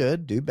and it's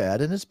good, do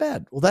bad and it's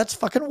bad. Well, that's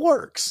fucking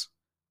works.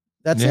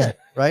 That's it,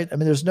 right? I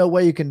mean, there's no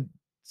way you can,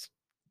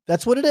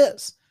 that's what it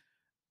is.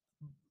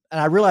 And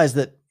I realized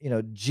that, you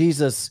know,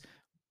 Jesus,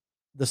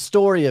 the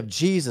story of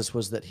Jesus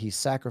was that he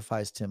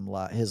sacrificed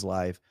his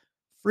life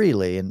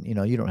freely. And, you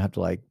know, you don't have to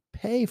like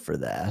pay for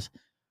that,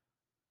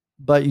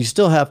 but you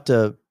still have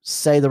to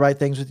say the right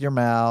things with your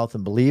mouth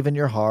and believe in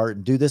your heart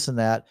and do this and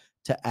that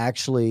to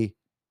actually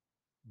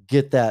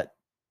get that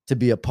to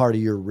be a part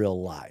of your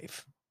real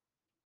life.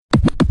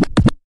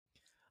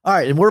 All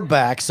right, and we're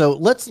back. So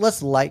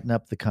let's lighten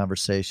up the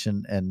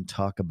conversation and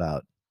talk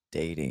about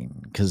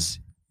dating, because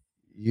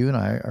you and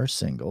I are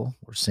single.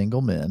 We're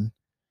single men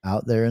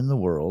out there in the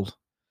world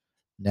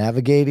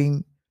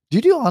navigating. Do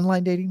you do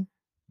online dating?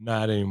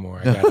 Not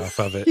anymore. I got off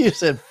of it. You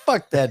said,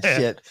 fuck that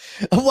shit.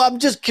 Well, I'm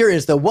just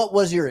curious though. What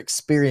was your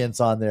experience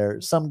on there?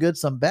 Some good,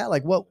 some bad?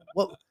 Like what?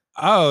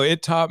 Oh,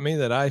 it taught me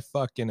that I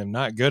fucking am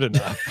not good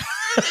enough.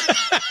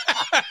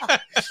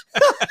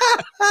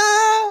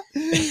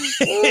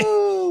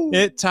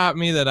 It taught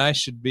me that I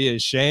should be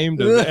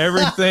ashamed of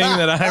everything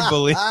that I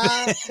believe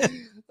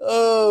in.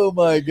 Oh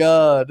my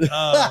God.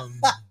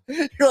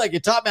 You're like,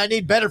 it taught me I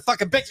need better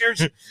fucking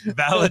pictures.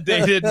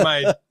 Validated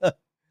my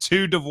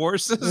 2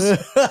 divorces.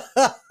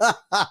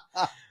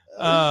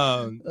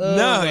 No,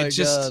 it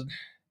just,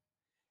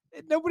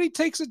 nobody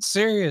takes it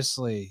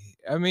seriously.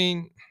 I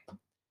mean,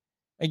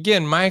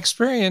 again, my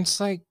experience,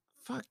 like,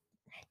 fuck.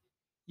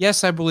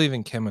 Yes, I believe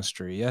in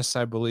chemistry. Yes,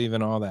 I believe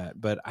in all that,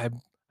 but I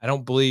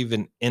don't believe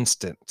in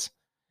instant.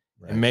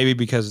 Right. And maybe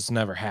because it's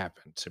never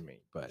happened to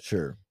me, but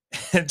sure.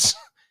 It's,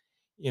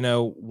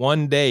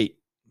 one date.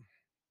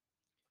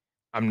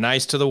 I'm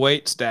nice to the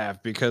wait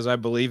staff because I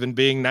believe in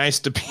being nice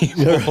to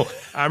people.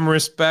 I'm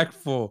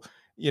respectful.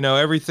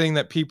 Everything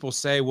that people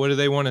say, what do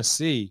they want to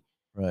see?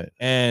 Right.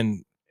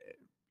 And,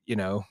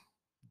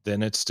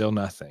 then it's still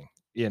nothing,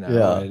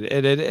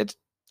 it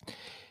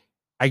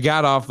I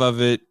got off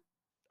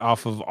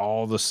of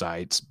all the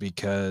sites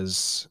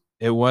because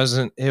it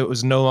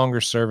was no longer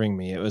serving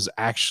me. It was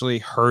actually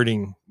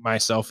hurting my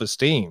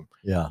self-esteem.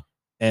 Yeah.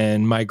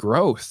 And my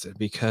growth,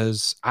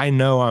 because I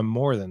know I'm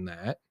more than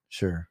that.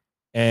 Sure.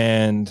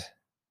 And,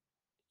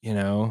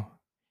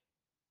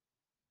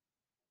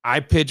 I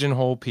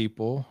pigeonhole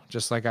people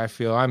just like I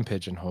feel I'm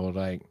pigeonholed,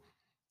 like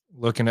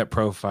looking at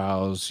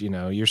profiles,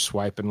 you're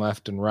swiping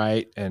left and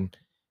right and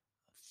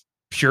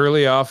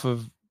purely off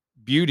of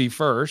beauty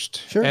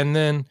first. Sure. And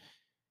then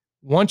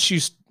once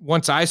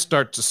I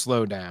start to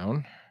slow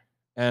down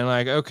and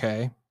like,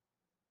 okay,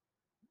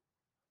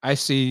 I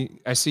see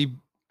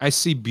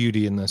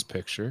beauty in this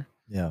picture.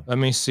 Yeah. Let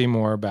me see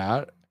more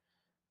about it.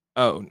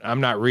 Oh,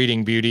 I'm not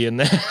reading beauty in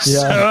this. Yeah.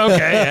 So,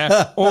 okay.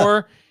 Yeah.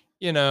 Or,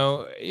 and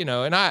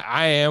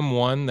I am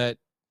one that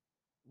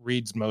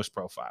reads most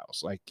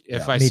profiles. Like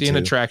if I see an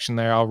attraction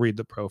there, I'll read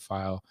the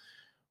profile,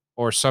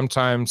 or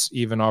sometimes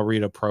even I'll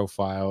read a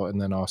profile and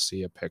then I'll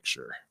see a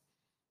picture.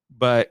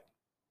 But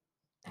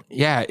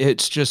yeah,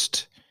 it's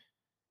just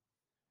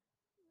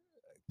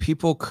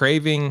people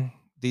craving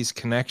these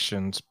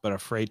connections, but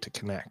afraid to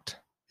connect.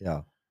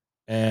 Yeah.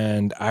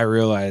 And I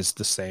realized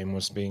the same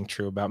was being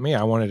true about me.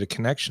 I wanted a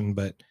connection,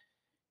 but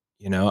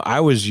I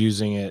was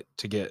using it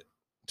to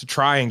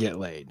try and get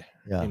laid.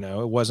 Yeah.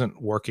 It wasn't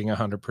working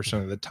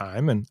 100% of the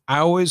time. And I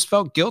always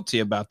felt guilty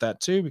about that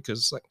too,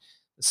 because like,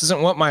 this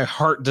isn't what my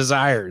heart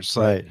desires.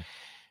 Like, right.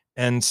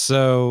 And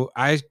so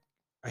I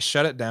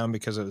shut it down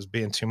because it was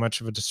being too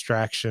much of a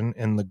distraction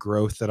in the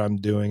growth that I'm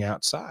doing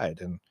outside.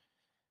 And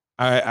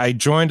I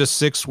joined a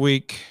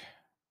 6-week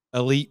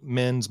elite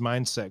men's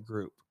mindset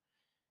group.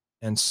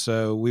 And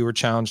so we were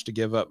challenged to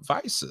give up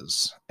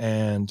vices.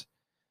 And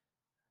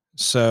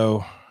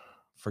so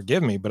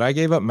forgive me, but I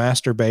gave up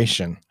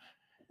masturbation.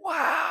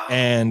 Wow.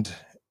 And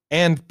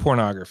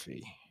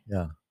pornography.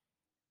 Yeah.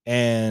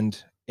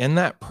 And in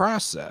that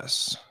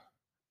process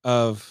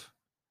of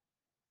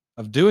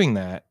doing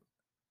that,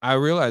 I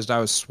realized I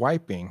was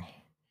swiping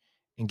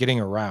and getting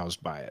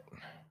aroused by it.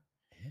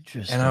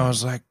 Interesting. And I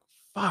was like,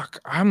 fuck,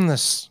 I'm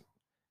this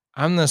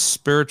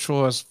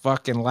spiritual as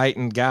fuck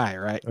enlightened guy,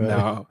 right?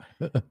 No.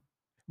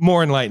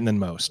 More enlightened than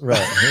most. Right.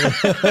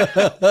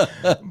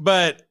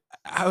 But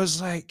I was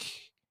like,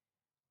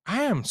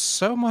 I am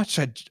so much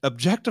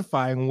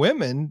objectifying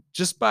women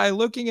just by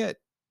looking at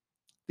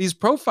these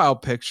profile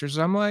pictures.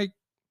 I'm like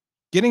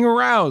getting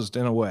aroused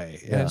in a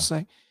way. Yeah. And it's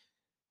like,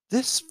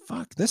 this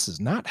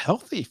is not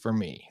healthy for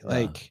me. Yeah.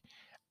 Like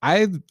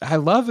I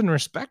love and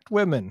respect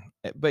women,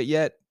 but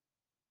yet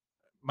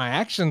my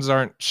actions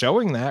aren't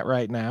showing that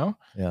right now.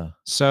 Yeah.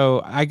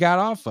 So I got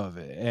off of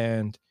it.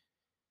 And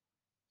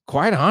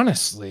quite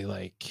honestly,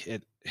 like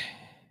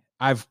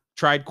I've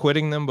tried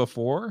quitting them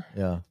before.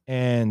 Yeah.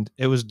 And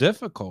it was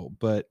difficult,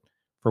 but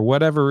for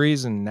whatever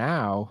reason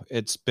now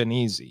it's been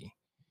easy.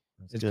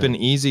 It's been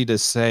easy to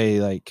say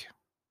like,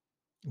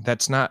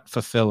 that's not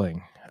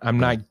fulfilling. I'm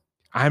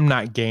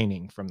not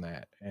gaining from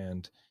that.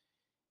 And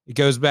it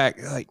goes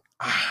back, like,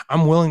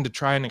 I'm willing to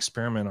try and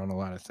experiment on a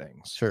lot of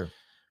things. Sure.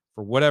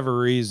 For whatever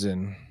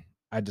reason,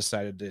 I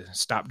decided to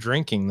stop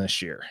drinking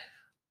this year.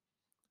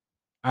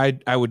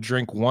 I would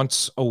drink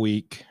once a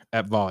week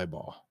at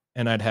volleyball,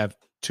 and I'd have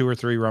 2 or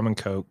 3 rum and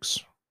cokes,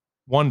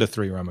 1 to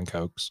 3 rum and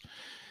cokes,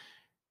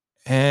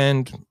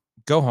 and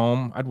go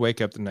home. I'd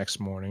wake up the next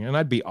morning and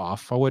I'd be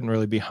off. I wouldn't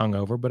really be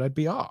hungover, but I'd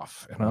be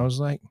off. And I was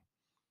like,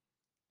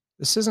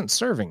 this isn't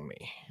serving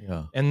me.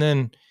 Yeah. And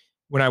then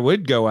when I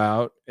would go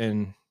out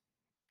and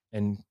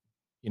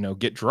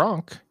get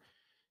drunk,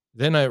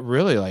 then I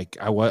really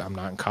I'm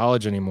not in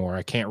college anymore.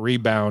 I can't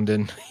rebound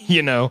in,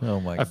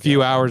 a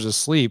few hours of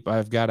sleep.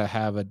 I've got to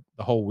have the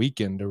whole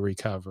weekend to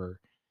recover.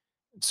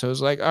 So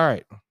it's like, all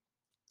right,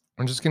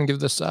 I'm just going to give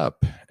this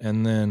up.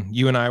 And then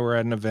you and I were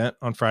at an event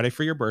on Friday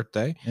for your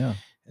birthday. Yeah.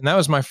 And that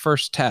was my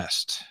first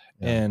test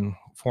in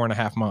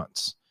 4.5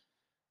 months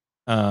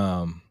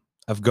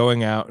of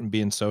going out and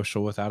being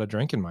social without a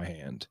drink in my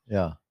hand.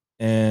 Yeah.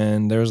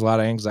 And there was a lot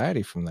of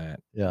anxiety from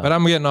that. Yeah. But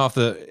I'm getting off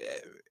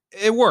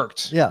it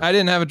worked. Yeah. I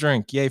didn't have a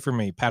drink. Yay for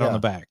me. Pat on the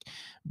back.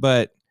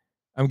 But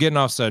I'm getting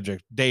off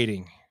subject.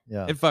 Dating.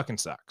 Yeah. It fucking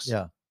sucks.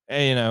 Yeah.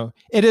 And,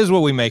 it is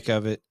what we make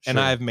of it. Sure. And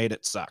I've made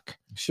it suck.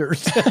 Sure.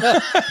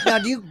 Now,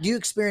 do you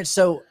experience,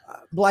 so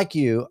like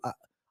you,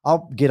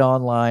 I'll get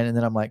online and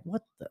then I'm like,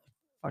 what the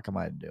fuck am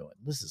I doing?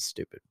 This is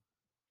stupid.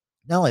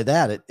 Not only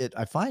that,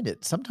 I find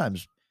it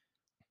sometimes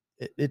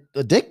it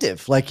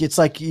addictive. Like, it's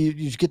like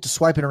you get to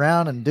swiping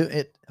around and do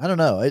it. I don't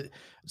know.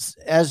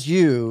 As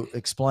you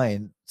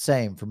explained,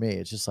 same for me.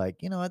 It's just like,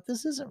 you know what,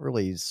 this isn't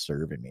really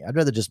serving me. I'd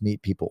rather just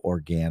meet people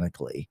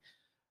organically.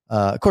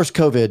 Of course,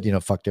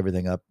 COVID, fucked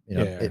everything up.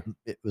 It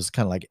was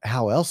kind of like,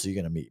 how else are you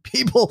going to meet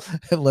people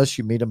unless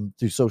you meet them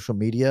through social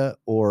media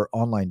or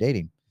online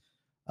dating?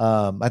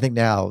 I think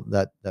now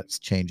that's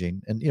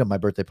changing. And, my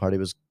birthday party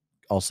was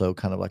also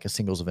kind of like a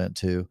singles event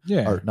too.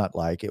 Yeah. Or not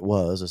like, it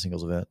was a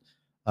singles event.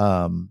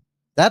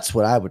 That's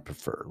what I would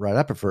prefer, right?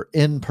 I prefer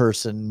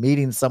in-person,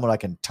 meeting someone. I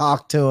can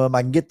talk to them.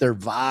 I can get their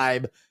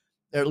vibe,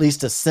 or at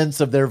least a sense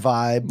of their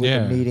vibe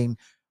with the meeting.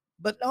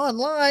 But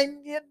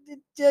online,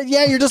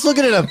 you're just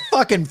looking at a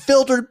fucking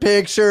filtered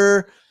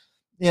picture,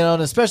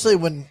 and especially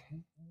when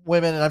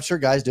women, and I'm sure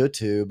guys do it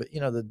too, but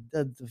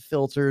the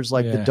filters,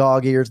 like the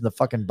dog ears and the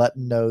fucking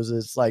button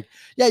noses, like,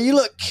 yeah, you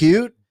look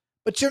cute,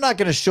 but you're not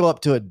going to show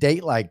up to a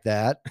date like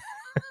that.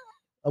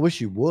 I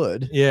wish you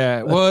would.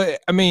 Yeah. Well,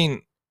 I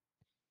mean,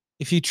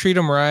 if you treat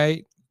them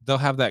right, they'll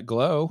have that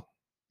glow.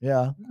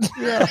 Yeah.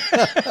 Yeah.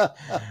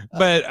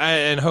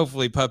 And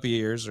hopefully puppy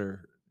ears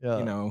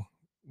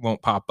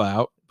won't pop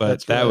out,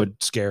 but that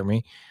would scare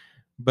me.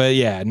 But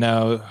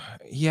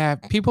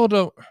people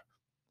don't.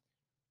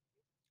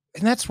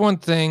 And that's one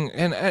thing.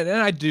 And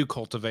I do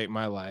cultivate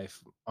my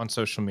life on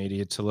social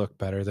media to look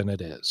better than it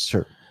is.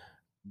 Sure.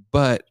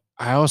 But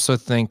I also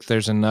think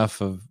there's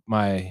enough of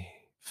I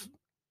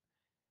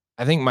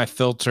think my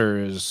filter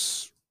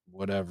is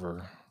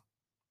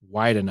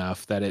wide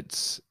enough that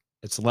it's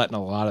letting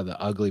a lot of the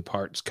ugly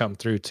parts come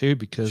through too,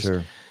 because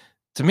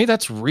to me,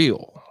 that's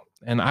real.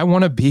 And I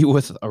want to be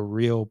with a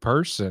real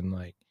person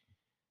like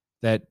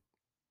that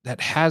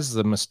has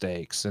the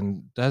mistakes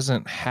and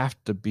doesn't have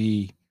to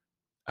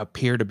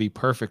appear to be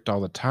perfect all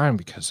the time,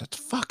 because it's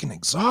fucking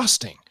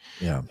exhausting.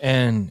 Yeah.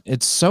 And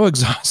it's so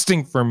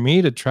exhausting for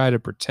me to try to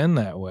pretend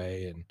that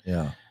way.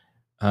 And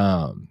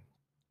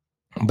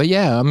but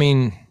I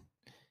mean,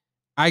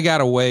 I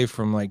got away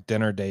from like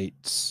dinner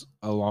dates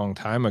a long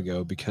time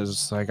ago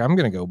because like I'm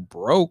going to go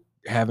broke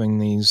having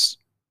these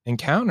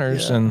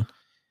encounters.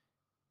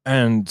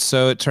 And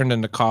so it turned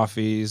into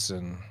coffees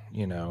and,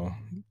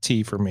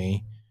 tea for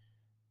me,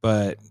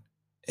 but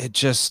it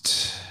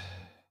just,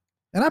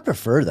 and I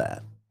prefer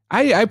that.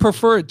 I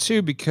prefer it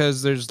too,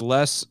 because there's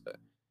less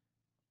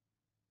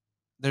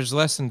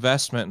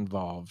investment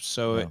involved.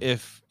 So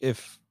if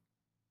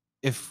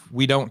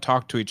we don't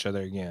talk to each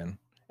other again,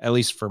 at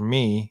least for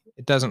me,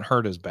 it doesn't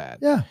hurt as bad.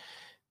 Yeah.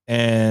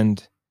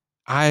 And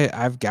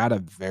I've got a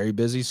very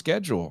busy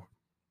schedule.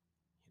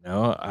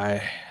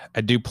 I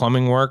do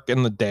plumbing work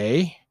in the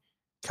day,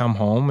 come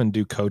home and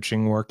do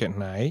coaching work at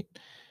night.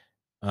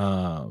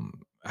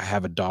 I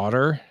have a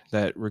daughter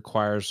that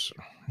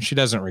she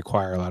doesn't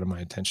require a lot of my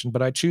attention,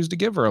 but I choose to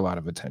give her a lot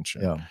of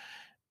attention. Yeah.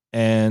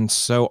 And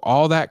so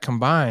all that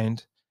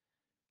combined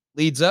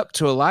leads up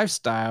to a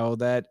lifestyle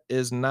that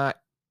is not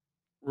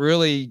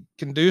really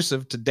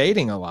conducive to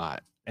dating a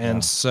lot.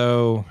 And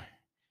so,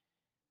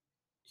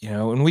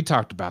 and we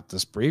talked about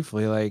this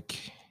briefly, like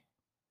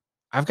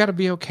I've got to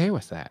be okay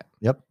with that.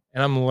 Yep.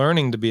 And I'm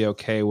learning to be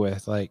okay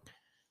with like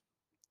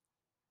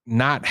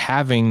not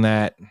having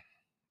that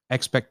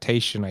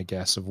expectation, I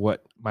guess, of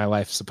what my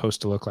life's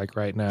supposed to look like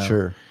right now.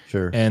 Sure.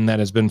 And that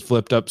has been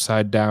flipped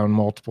upside down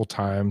multiple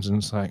times. And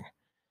it's like,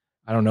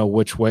 I don't know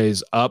which way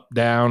is up,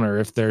 down, or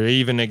if there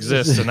even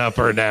exists an up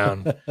or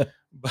down.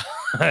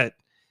 But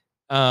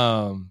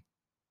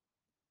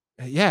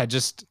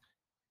just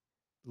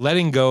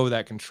letting go of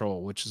that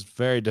control, which is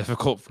very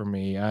difficult for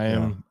me.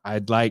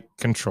 I'd like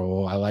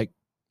control. I like,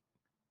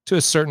 to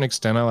a certain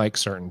extent, I like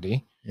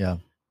certainty. Yeah.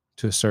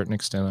 To a certain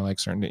extent, I like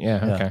certainty.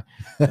 Yeah.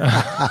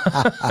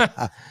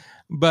 Okay.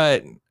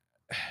 But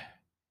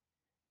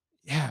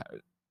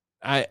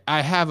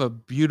I have a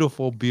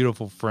beautiful,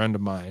 beautiful friend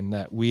of mine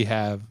that we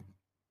have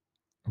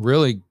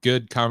really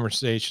good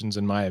conversations,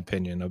 in my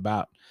opinion,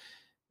 about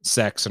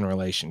sex and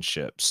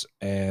relationships.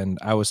 And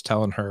I was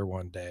telling her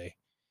one day,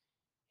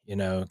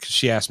 because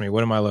she asked me,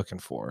 what am I looking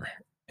for?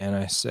 And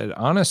I said,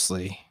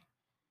 honestly,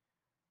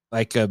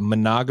 like a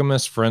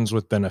monogamous friends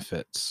with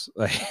benefits.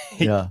 Like,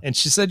 Yeah. And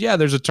she said, yeah,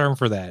 there's a term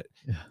for that.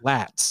 Yeah.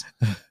 Lats.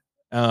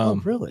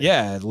 Oh, really?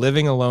 Yeah.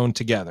 Living alone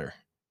together.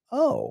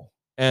 Oh.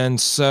 And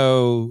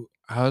so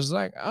I was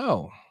like,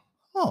 oh,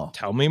 Oh.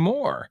 tell me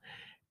more.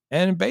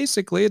 And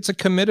basically it's a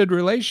committed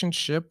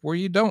relationship where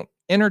you don't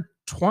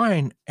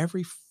intertwine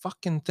every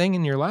fucking thing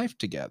in your life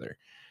together.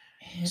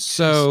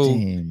 So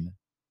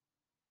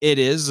it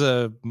is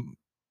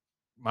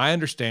my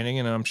understanding,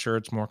 and I'm sure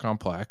it's more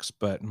complex,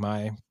 but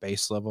my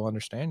base level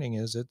understanding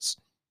is it's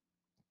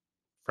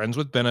friends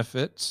with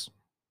benefits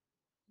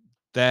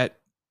that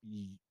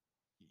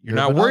you're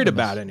not worried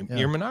about anymore.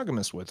 You're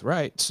monogamous with,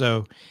 right?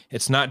 So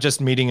it's not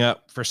just meeting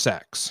up for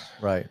sex.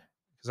 Right.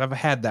 Because I've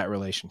had that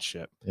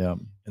relationship. Yeah.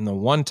 And the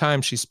one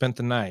time she spent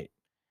the night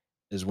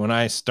is when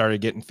I started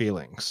getting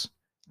feelings.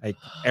 Like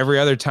every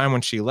other time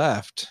when she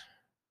left,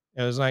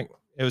 it was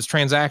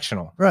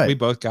transactional. Right. We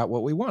both got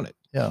what we wanted.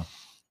 Yeah.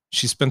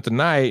 She spent the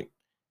night,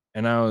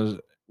 and I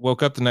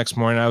woke up the next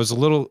morning. I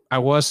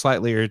was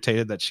slightly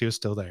irritated that she was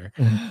still there.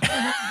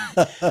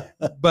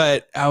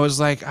 But I was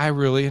like, I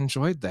really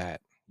enjoyed that.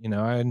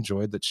 I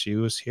enjoyed that she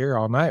was here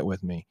all night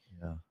with me.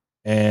 Yeah.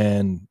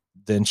 And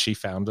then she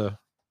found a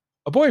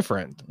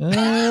boyfriend.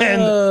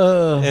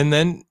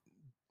 And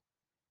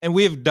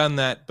we have done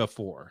that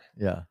before.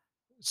 Yeah.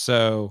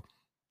 So,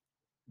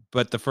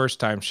 but the first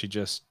time she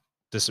just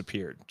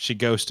disappeared. She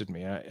ghosted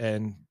me,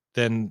 and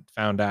then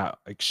found out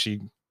like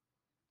she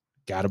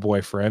got a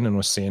boyfriend and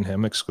was seeing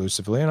him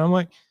exclusively. And I'm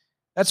like,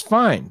 that's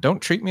fine.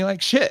 Don't treat me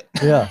like shit.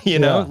 Yeah.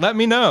 Let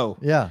me know.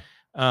 Yeah.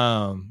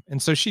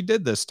 And so she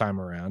did this time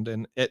around,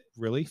 and it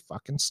really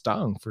fucking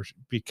stung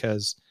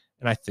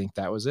and I think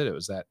that was it. It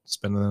was that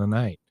spending the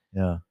night.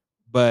 Yeah.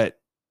 But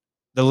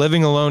the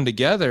living alone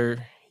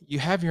together, you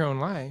have your own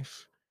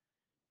life.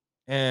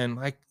 And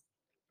like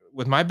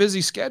with my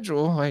busy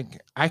schedule,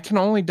 like I can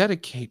only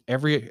dedicate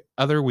every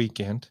other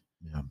weekend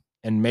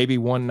and maybe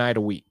one night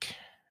a week.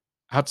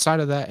 Outside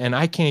of that, and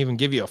I can't even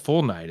give you a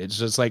full night. It's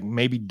just like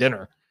maybe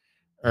dinner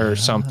or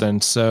something.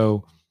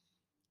 So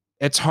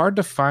it's hard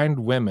to find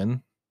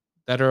women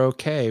that are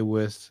okay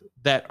with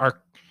that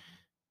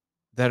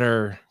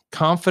are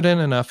confident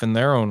enough in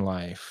their own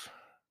life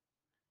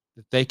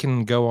that they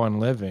can go on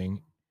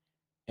living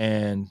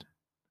and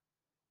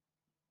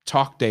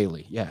talk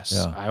daily. Yes.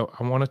 Yeah.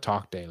 I want to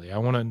talk daily. I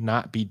want to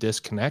not be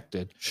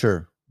disconnected.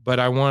 Sure. But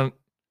I want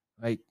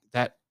like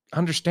that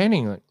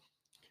understanding that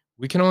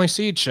we can only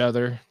see each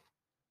other,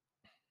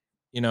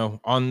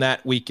 on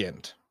that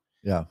weekend.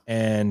 Yeah.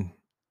 And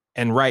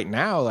right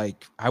now,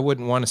 like I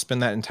wouldn't want to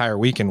spend that entire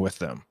weekend with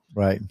them.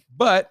 Right.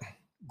 But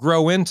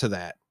grow into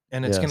that.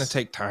 And it's going to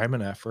take time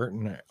and effort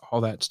and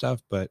all that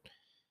stuff. But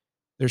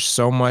there's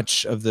so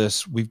much of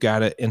this. We've got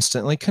to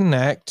instantly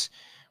connect.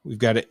 We've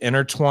got to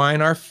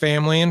intertwine our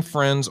family and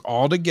friends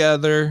all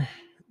together,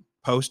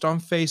 post on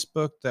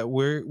Facebook that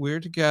we're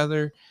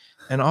together,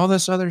 and all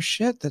this other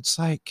shit that's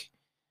like,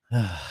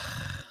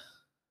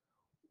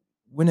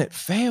 when it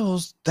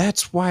fails,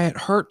 that's why it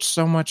hurts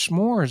so much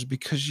more, is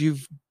because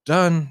you've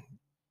done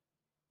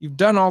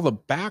all the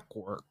back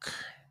work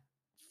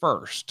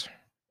first.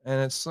 And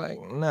it's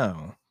like,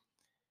 no.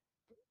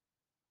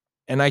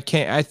 And I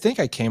think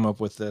I came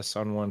up with this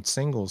on one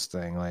singles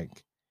thing,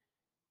 like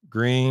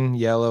green,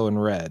 yellow,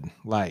 and red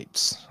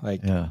lights.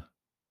 Like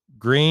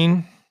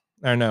green,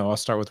 or no, I'll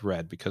start with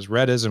red because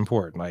red is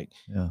important. Like,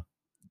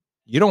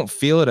 you don't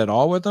feel it at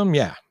all with them.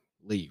 Yeah.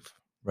 Leave.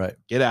 Right.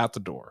 Get out the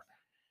door.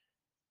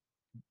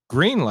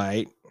 Green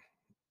light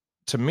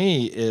to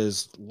me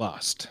is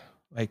lust.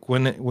 Like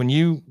when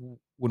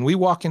we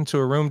walk into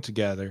a room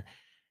together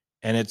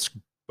and it's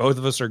both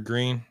of us are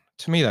green,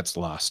 to me that's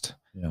lust.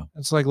 Yeah.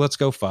 It's like, let's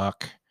go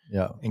fuck.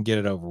 Yeah. And get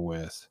it over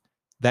with.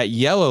 That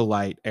yellow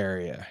light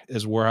area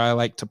is where I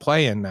like to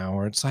play in now,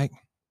 where it's like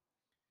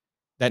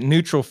that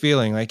neutral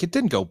feeling. Like it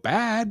didn't go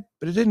bad,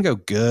 but it didn't go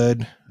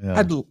good.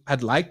 Yeah.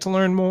 I'd like to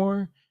learn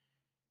more.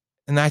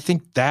 And I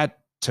think that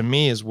to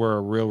me is where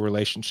a real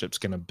relationship's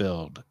going to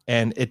build.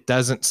 And it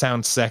doesn't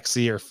sound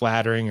sexy or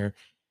flattering, or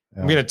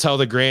I'm going to tell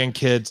the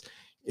grandkids,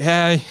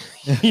 I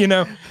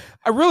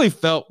really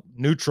felt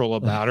neutral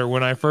about her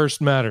when I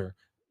first met her.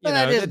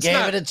 I just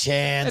gave it a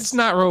chance. It's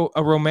not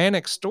a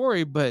romantic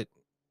story, but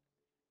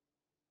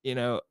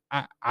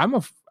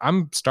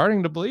I'm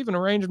starting to believe in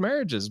arranged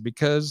marriages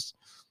because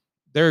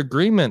they're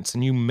agreements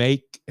and you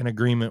make an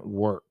agreement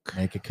work.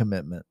 Make a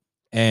commitment.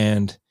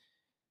 And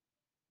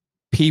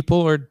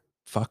people are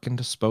fucking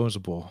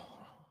disposable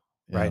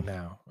right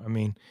now. I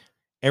mean,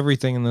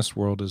 everything in this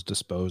world is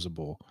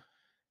disposable,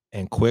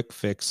 and quick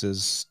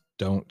fixes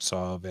don't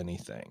solve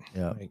anything.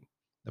 Yeah. Like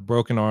the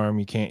broken arm,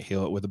 you can't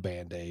heal it with a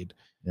Band-Aid.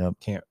 Yep.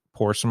 Can't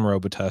pour some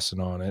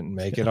Robitussin on it and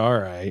make it all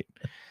right.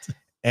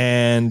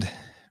 And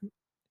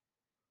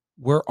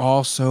we're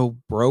all so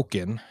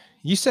broken.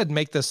 You said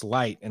make this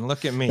light, and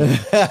look at me. Well,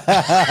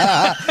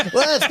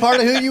 that's part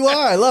of who you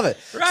are. I love it.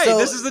 Right. So,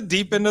 this is the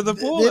deep end of the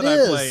pool that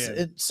I play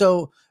in.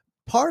 So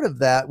part of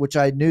that, which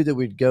I knew that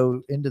we'd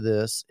go into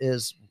this,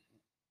 is,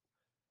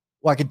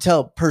 well, I could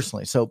tell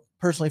personally. So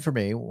personally for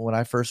me, when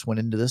I first went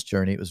into this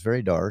journey, it was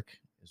very dark.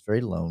 It's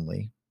very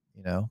lonely.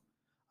 You know,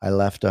 I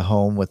left a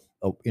home with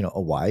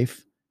a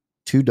wife,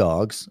 2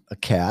 dogs, a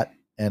cat,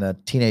 and a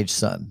teenage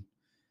son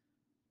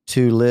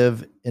to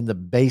live in the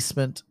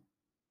basement,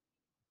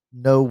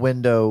 no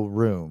window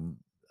room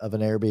of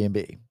an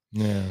Airbnb.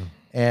 Yeah.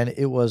 And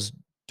it was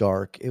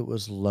dark. It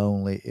was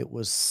lonely. It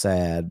was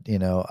sad.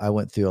 I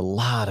went through a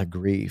lot of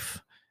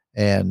grief,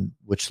 and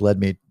which led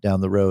me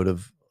down the road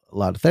of a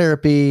lot of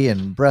therapy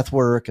and breath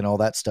work and all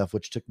that stuff,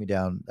 which took me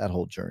down that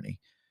whole journey.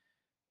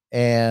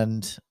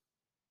 And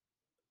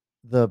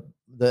the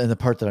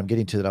part that I'm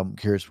getting to that I'm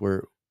curious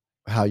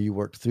how you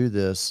worked through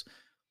this,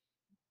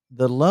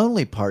 the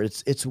lonely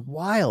part, it's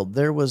wild.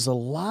 There was a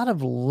lot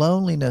of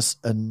loneliness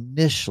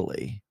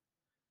initially.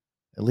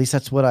 At least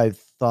that's what I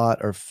thought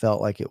or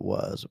felt like it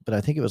was. But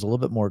I think it was a little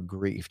bit more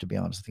grief, to be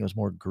honest. I think it was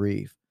more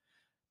grief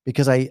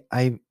because I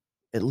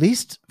at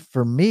least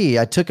for me,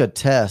 I took a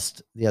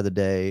test the other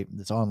day,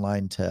 this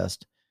online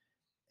test,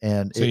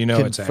 and so it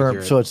it's confirmed.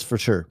 accurate. So it's for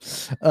sure.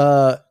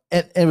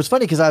 And it was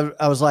funny because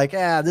I was like,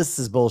 this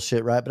is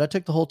bullshit, right? But I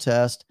took the whole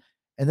test,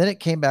 and then it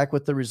came back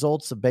with the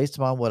results based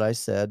upon what I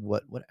said.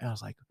 What I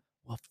was like,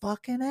 well,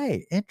 fucking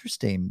A,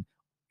 interesting.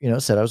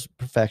 It said I was a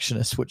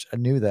perfectionist, which I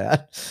knew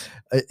that.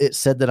 It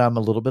said that I'm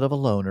a little bit of a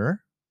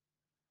loner.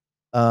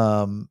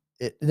 There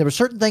were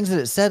certain things that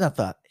it said, and I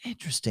thought,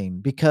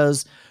 interesting,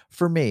 because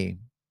for me,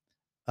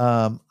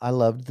 I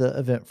loved the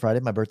event Friday,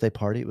 my birthday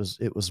party.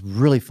 It was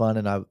really fun,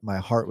 and my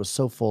heart was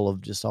so full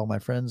of just all my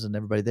friends and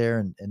everybody there,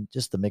 and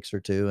just the mixer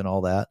too, and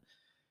all that.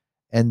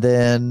 And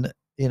then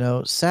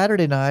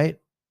Saturday night,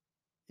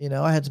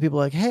 I had some people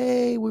like,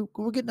 "Hey,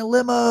 we're getting a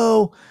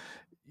limo.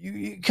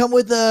 You come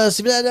with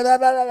us." Blah, blah, blah,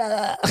 blah,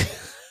 blah.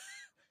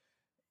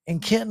 And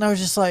Kent and I was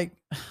just like,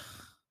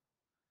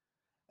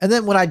 and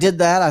then when I did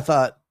that, I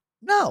thought,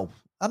 no,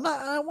 I'm not.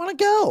 I don't want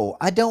to go.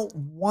 I don't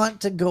want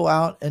to go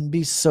out and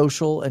be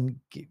social and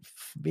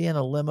be in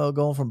a limo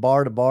going from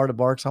bar to bar to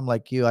bar. Cause I'm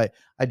like you. I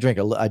do drink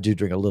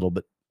a little,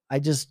 but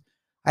I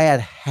had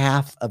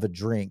half of a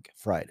drink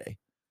Friday,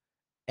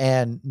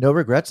 and no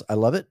regrets. I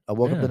love it. I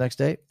woke up the next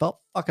day, felt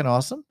fucking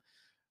awesome.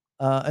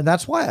 And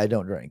that's why I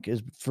don't drink.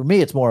 Is for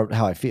me, it's more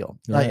how I feel.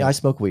 Right. I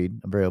smoke weed.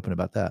 I'm very open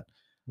about that.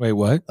 Wait,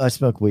 what? I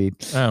smoke weed.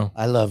 Oh,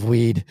 I love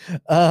weed.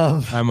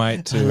 I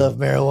might too. I love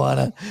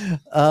marijuana.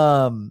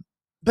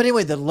 But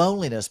anyway, the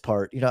loneliness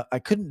part, I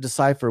couldn't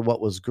decipher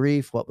what was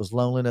grief, what was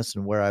loneliness,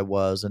 and where I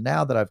was. And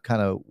now that I've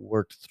kind of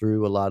worked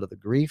through a lot of the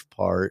grief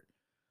part,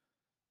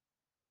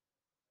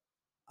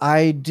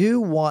 I do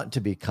want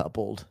to be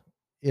coupled,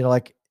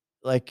 like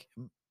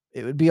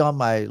it would be on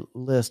my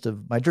list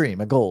of my dream,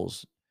 my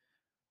goals,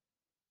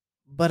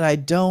 but I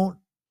don't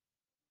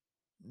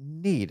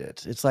need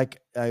it. It's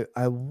like,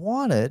 I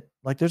want it.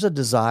 Like there's a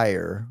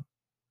desire.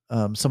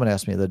 Someone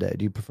asked me the other day,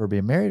 do you prefer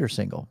being married or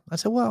single? I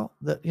said, well,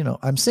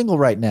 I'm single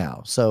right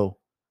now. So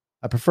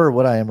I prefer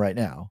what I am right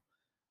now,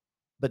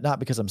 but not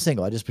because I'm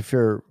single. I just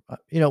prefer,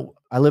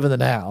 I live in the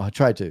now. I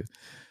try to.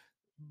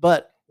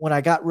 But when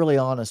I got really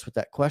honest with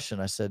that question,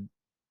 I said,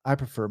 I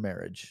prefer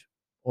marriage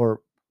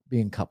or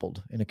being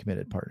coupled in a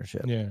committed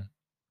partnership. Yeah.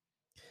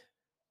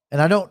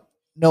 And I don't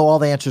know all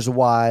the answers of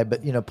why,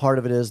 but, part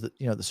of it is that,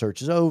 the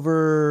search is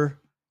over.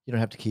 You don't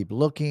have to keep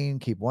looking,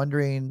 keep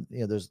wondering.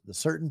 There's the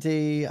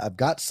certainty. I've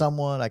got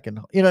someone I can,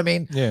 you know what I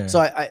mean? Yeah. So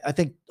I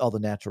think all the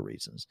natural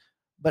reasons.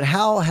 But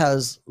how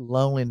has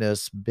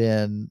loneliness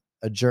been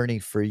a journey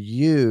for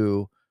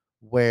you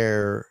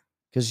where,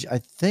 because I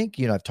think,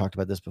 I've talked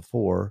about this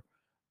before.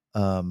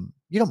 You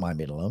don't mind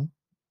being alone.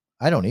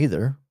 I don't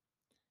either.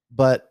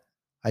 But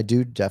I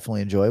do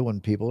definitely enjoy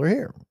when people are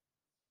here.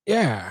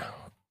 Yeah.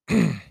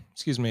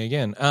 Excuse me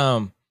again.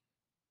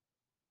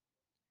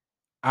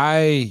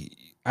 I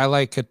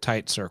like a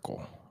tight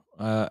circle.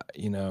 I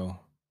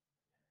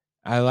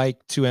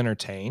like to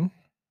entertain.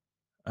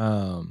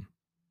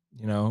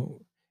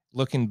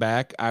 Looking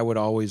back, I would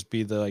always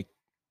be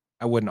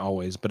I wouldn't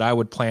always, but I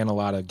would plan a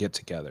lot of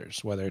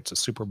get-togethers, whether it's a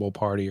Super Bowl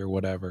party or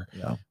whatever.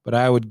 Yeah. But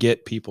I would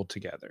get people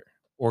together,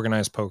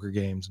 organize poker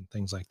games and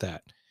things like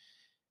that.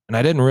 And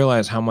I didn't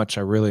realize how much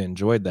I really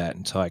enjoyed that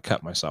until I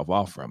cut myself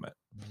off from it.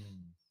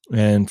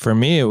 And for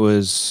me, it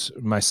was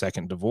my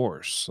second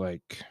divorce.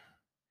 Like,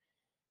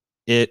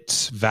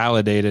 it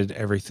validated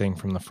everything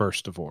from the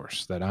first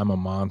divorce, that I'm a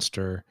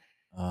monster,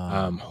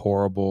 I'm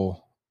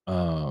horrible.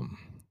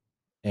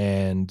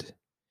 And,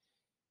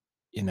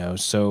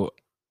 so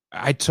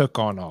I took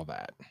on all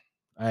that.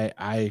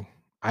 I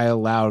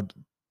allowed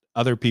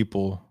other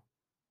people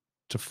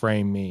to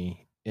frame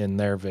me in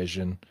their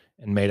vision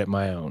and made it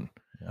my own.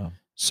 Yeah.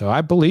 So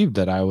I believed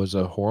that I was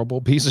a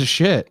horrible piece of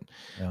shit.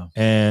 Yeah.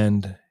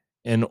 And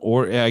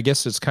I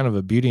guess it's kind of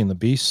a Beauty and the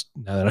Beast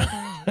now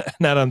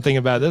that I'm thinking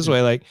about it this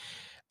way. Like,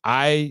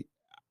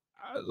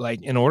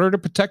 in order to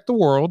protect the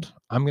world,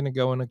 I'm going to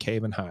go in a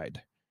cave and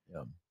hide.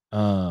 Yeah.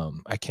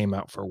 I came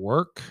out for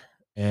work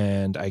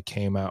and I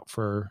came out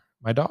for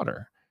my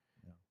daughter.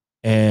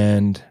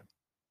 And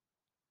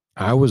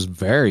I was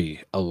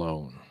very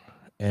alone.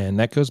 And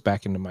that goes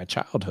back into my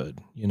childhood.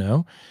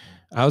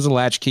 I was a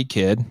latchkey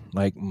kid,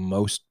 like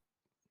most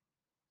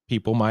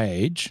people my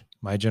age,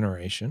 my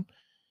generation.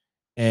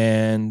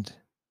 And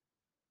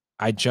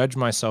I judge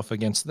myself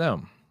against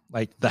them,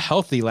 like the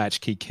healthy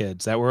latchkey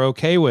kids that were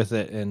okay with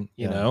it. And,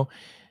 you know,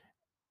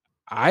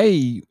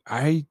 I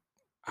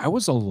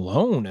was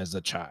alone as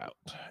a child.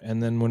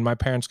 And then when my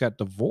parents got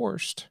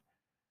divorced,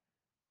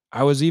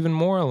 I was even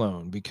more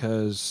alone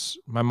because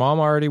my mom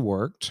already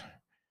worked,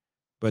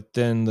 but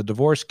then the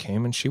divorce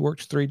came and she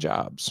worked 3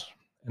 jobs.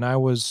 And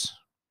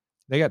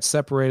they got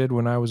separated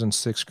when I was in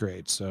 6th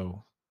grade.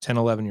 So 10,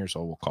 11 years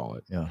old, we'll call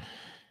it. Yeah.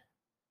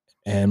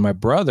 And my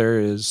brother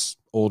is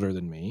older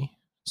than me,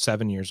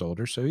 7 years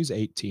older. So he's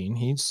 18.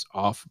 He's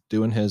off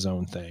doing his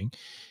own thing.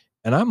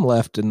 And I'm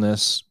left in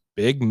this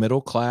big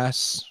middle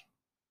class,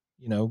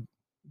 you know,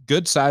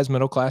 good sized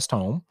middle class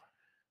home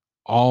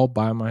all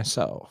by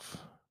myself.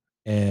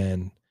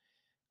 And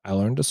I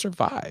learned to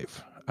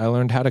survive. I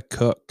learned how to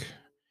cook.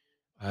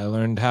 I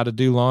learned how to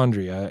do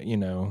laundry.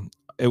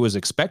 It was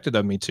expected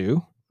of me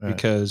to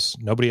because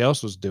nobody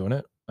else was doing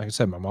it. Like I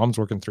said, my mom's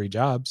working 3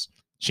 jobs.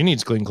 She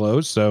needs clean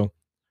clothes. So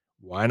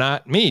why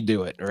not me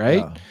do it? Right.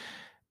 Yeah.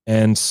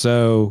 And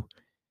so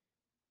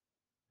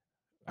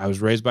I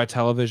was raised by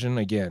television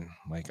again,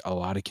 like a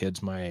lot of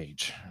kids my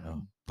age,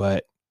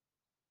 but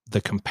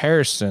the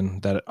comparison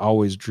that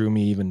always drew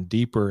me even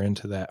deeper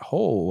into that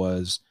hole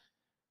was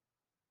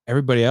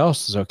everybody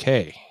else is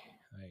okay.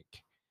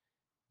 Like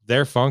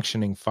they're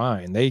functioning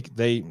fine. They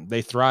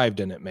thrived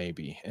in it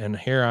maybe. And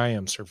here I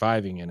am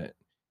surviving in it.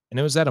 And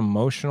it was that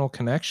emotional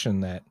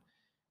connection that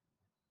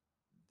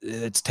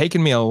it's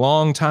taken me a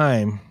long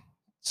time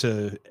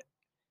to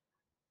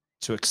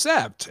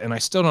accept. And I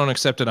still don't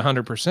accept it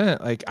 100%.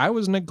 Like I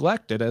was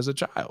neglected as a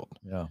child.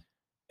 Yeah.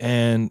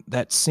 And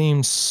that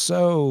seems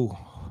so,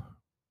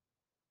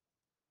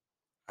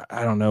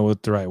 I don't know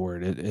what the right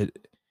word.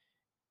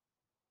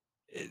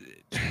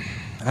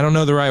 I don't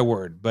know the right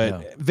word,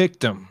 but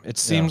victim. It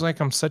seems like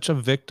I'm such a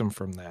victim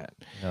from that.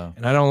 Yeah.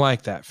 And I don't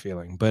like that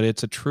feeling, but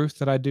it's a truth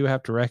that I do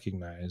have to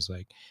recognize.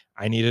 Like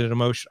I needed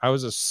emotion. I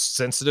was a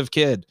sensitive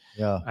kid.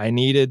 Yeah. I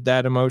needed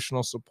that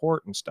emotional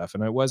support and stuff,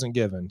 and I wasn't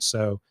given.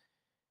 So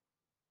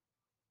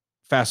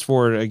fast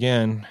forward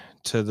again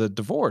to the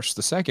divorce,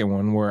 the second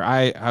one, where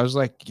I was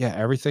like, yeah,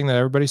 everything that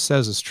everybody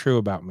says is true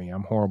about me.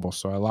 I'm horrible.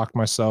 So I locked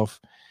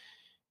myself,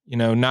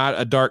 not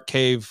a dark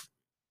cave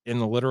in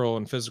the literal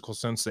and physical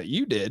sense that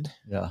you did.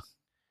 Yeah.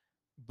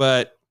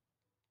 But,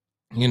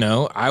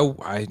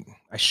 I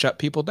shut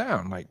people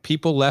down. Like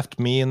people left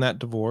me in that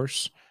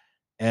divorce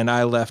and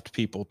I left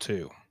people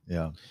too.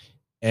 Yeah.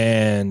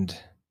 And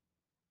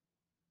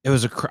it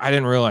was I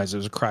didn't realize it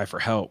was a cry for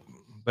help,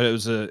 but it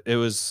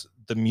was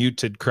the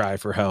muted cry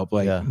for help.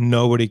 Like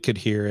nobody could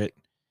hear it.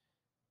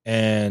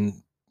 And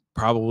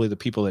probably the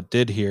people that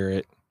did hear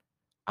it,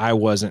 I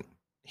wasn't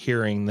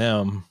hearing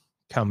them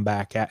come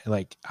back at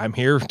like, I'm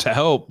here to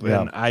help.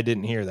 And I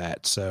didn't hear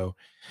that. So,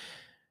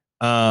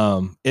 I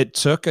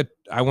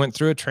went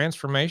through a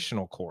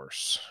transformational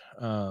course.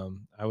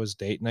 I was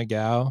dating a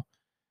gal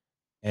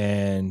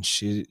and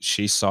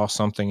she saw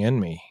something in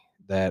me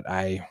that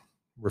I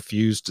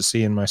refused to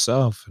see in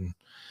myself. And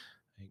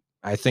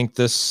I've been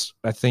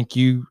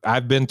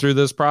through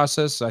this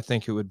process. I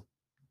think it would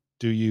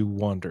do you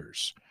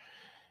wonders.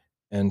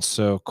 And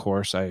so of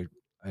course I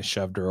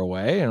shoved her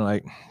away and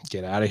like,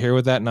 get out of here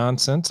with that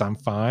nonsense. I'm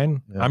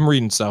fine. Yeah. I'm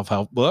reading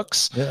self-help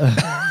books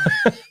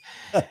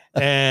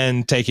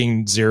and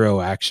taking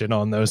 0 action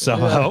on those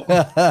self-help,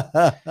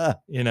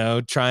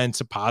 trying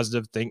to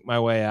positive think my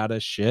way out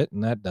of shit.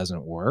 And that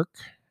doesn't work.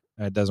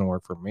 It doesn't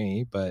work for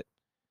me, but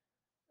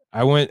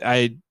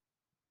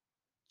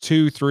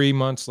 2-3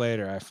 months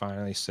later, I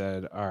finally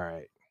said, all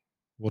right,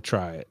 we'll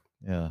try it.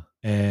 Yeah.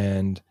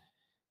 And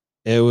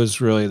it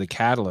was really the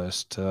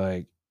catalyst to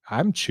like,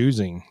 I'm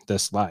choosing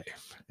this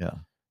life. Yeah.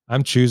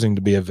 I'm choosing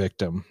to be a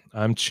victim.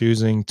 I'm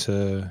choosing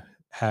to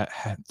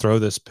throw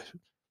this.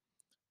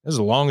 This is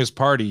the longest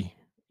party,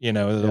 the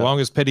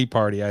longest pity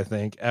party, I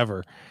think,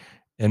 ever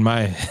in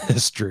my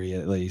history,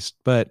 at least.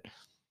 And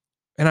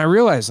I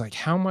realized like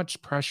how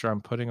much pressure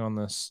I'm putting on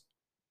this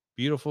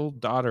beautiful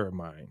daughter of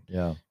mine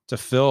to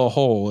fill a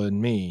hole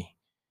in me,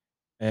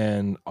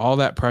 and all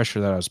that pressure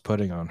that I was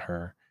putting on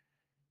her.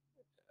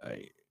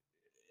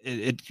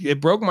 It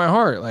broke my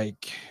heart.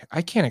 Like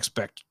I can't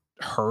expect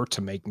her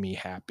to make me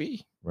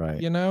happy.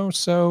 Right.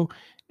 So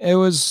it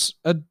was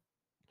that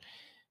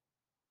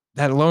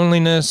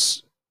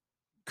loneliness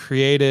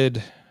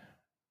created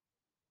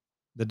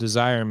the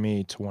desire in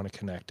me to want to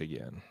connect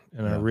again.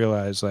 And I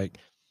realized like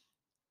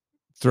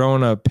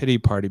throwing a pity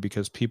party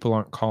because people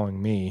aren't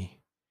calling me.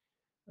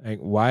 Like,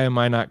 why am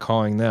I not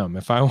calling them?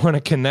 If I want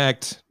to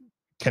connect.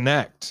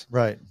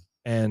 Right.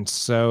 And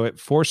so it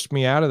forced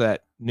me out of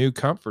that new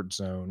comfort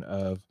zone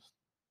of,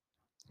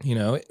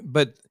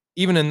 but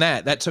even in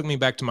that took me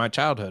back to my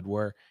childhood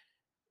where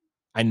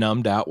I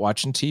numbed out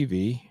watching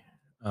TV.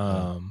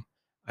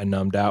 I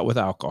numbed out with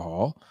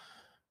alcohol.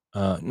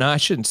 No, I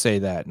shouldn't say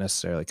that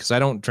necessarily because I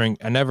don't drink.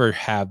 I never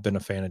have been a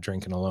fan of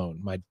drinking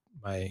alone. My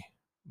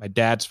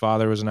dad's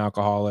father was an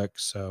alcoholic,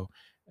 so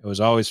it was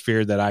always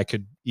feared that I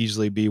could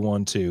easily be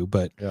one too.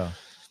 But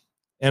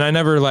And I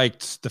never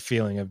liked the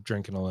feeling of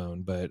drinking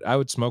alone, but I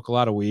would smoke a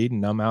lot of weed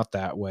and numb out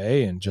that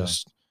way and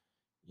just,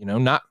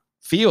 not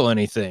feel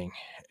anything.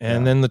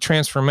 And then the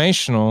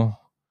transformational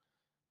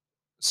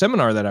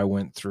seminar that I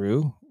went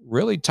through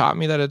really taught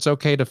me that it's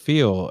okay to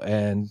feel.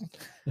 And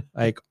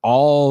like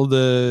all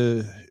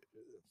the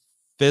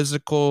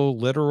physical,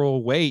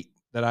 literal weight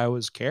that I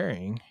was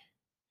carrying,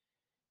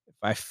 if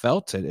I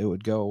felt it, it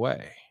would go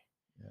away.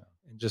 Yeah.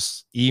 And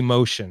just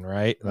emotion,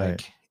 right?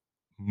 Like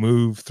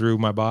move through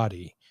my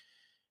body.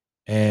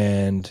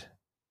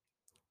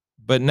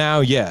 But now,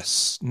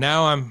 yes,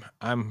 now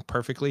I'm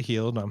perfectly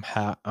healed.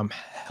 I'm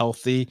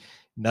healthy.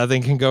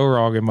 Nothing can go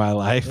wrong in my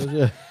life.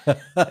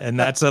 And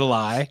that's a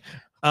lie.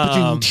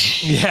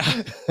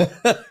 Yeah.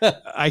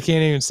 I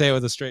can't even say it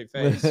with a straight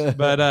face,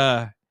 but,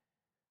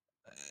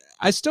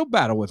 I still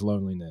battle with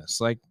loneliness.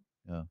 Like,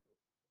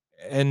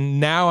 and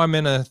now I'm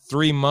in a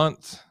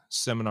 3-month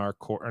seminar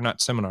course, or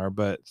not seminar,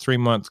 but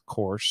 3-month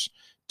course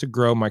to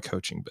grow my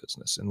coaching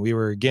business. And we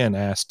were again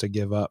asked to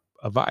give up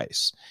a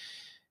vice.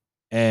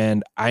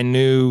 And I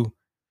knew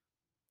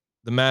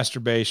the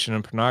masturbation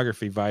and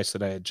pornography vice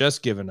that I had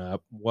just given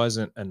up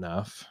wasn't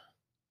enough,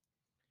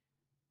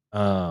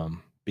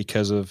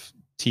 because of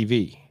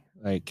TV.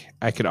 Like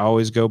I could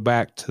always go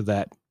back to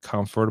that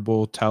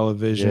comfortable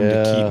television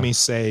to keep me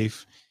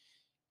safe,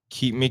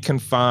 keep me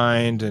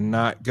confined, and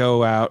not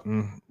go out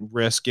and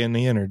risk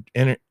any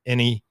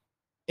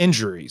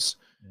injuries.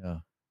 Yeah.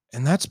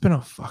 And that's been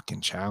a fucking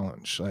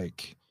challenge.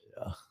 Like,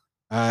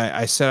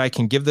 I said, I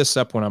can give this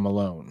up when I'm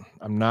alone.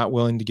 I'm not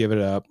willing to give it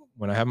up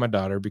when I have my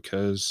daughter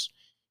because,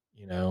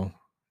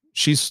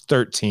 she's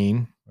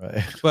 13,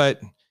 right? But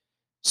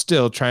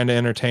still trying to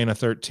entertain a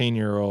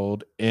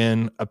 13-year-old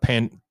in a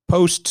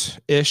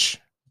post-ish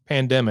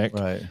pandemic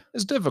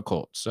is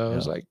difficult. So I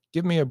was like,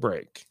 give me a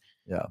break.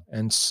 Yeah.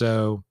 And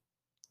so,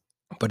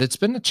 but it's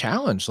been a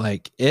challenge.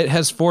 Like it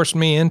has forced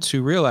me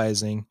into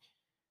realizing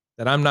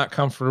that I'm not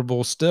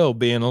comfortable still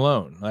being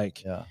alone.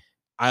 Like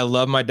I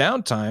love my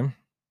downtime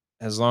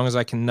as long as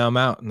I can numb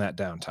out in that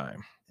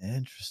downtime.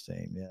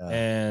 Interesting. Yeah.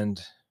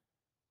 And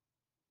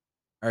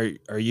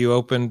are you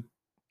open?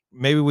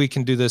 Maybe we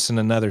can do this in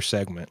another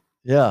segment.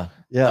 Yeah.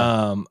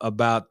 Yeah.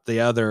 About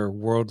the other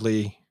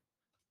worldly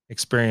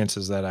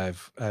experiences that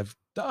I've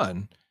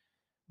done.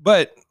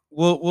 But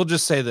we'll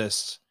just say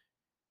this.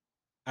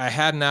 I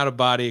had an out of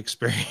body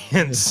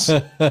experience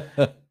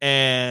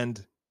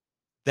and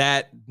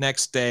that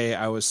next day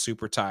I was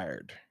super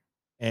tired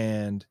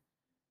and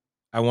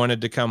I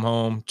wanted to come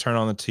home, turn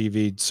on the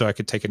TV so I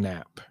could take a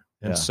nap.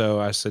 And so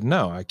I said,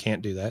 no, I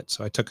can't do that.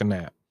 So I took a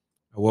nap.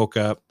 I woke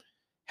up,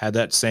 had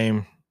that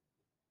same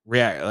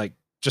react, like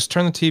just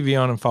turn the TV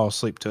on and fall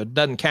asleep to it. It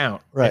doesn't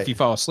count if you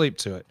fall asleep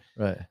to it.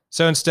 Right.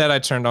 So instead I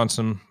turned on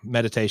some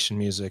meditation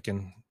music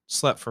and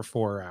slept for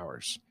 4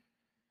 hours.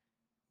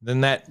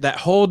 Then that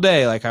whole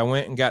day, like I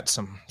went and got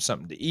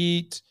something to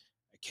eat.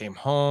 I came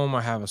home.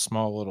 I have a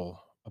small little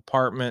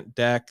apartment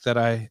deck that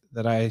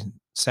I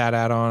sat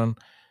out on,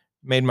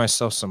 made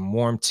myself some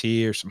warm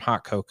tea or some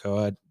hot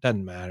cocoa. It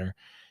doesn't matter.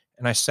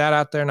 And I sat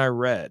out there and I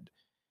read.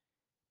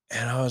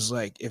 And I was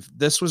like, if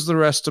this was the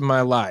rest of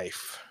my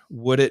life,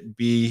 would it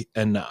be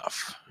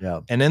enough?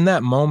 Yeah. And in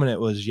that moment, it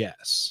was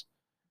yes.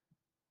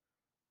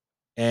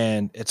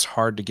 And it's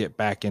hard to get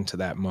back into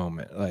that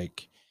moment.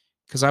 Like,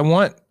 because I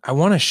want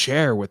to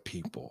share with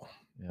people.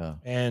 Yeah.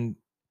 And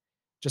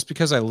just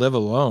because I live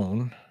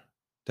alone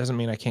doesn't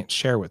mean I can't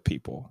share with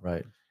people.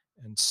 Right.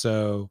 And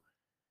so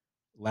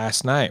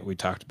last night we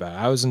talked about it.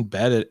 I was in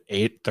bed at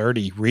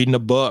 8:30 reading a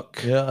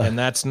book. Yeah. And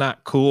that's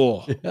not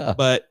cool. Yeah.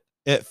 But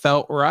it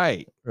felt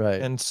right.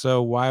 Right. And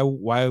so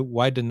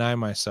why deny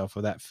myself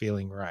of that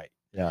feeling right?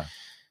 Yeah.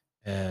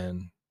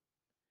 And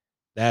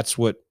that's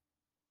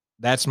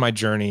my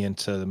journey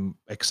into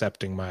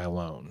accepting my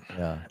alone.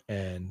 Yeah.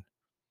 And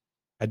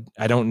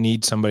I don't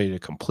need somebody to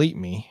complete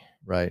me.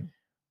 Right.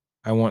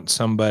 I want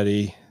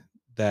somebody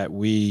that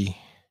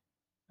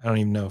I don't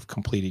even know if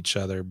complete each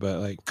other, but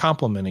like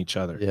complement each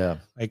other. Yeah.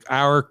 Like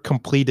our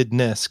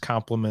completedness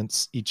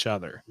complements each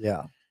other.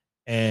 Yeah.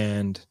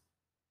 And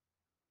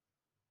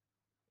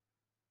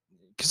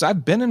because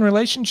I've been in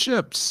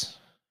relationships.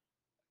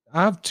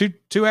 I have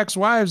two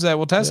ex-wives that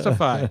will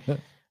testify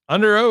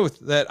under oath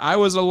that I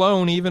was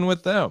alone even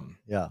with them.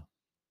 Yeah.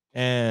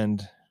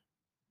 And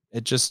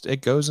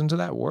it goes into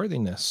that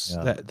worthiness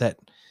that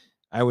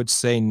I would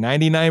say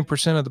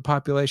 99% of the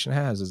population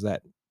has, is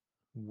that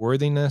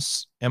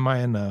worthiness, am I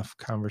enough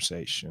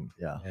conversation.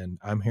 Yeah. And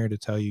I'm here to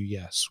tell you,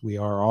 yes, we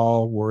are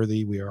all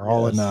worthy. We are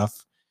all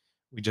enough.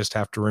 We just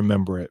have to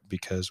remember it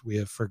because we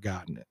have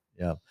forgotten it.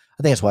 Yeah.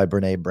 I think that's why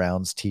Brene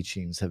Brown's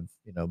teachings have,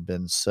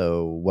 been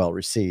so well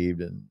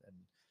received, and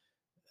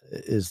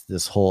is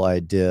this whole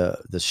idea,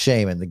 the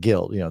shame and the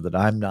guilt, that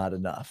I'm not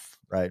enough.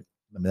 Right.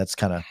 I mean, that's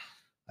kind of,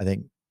 I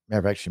think, matter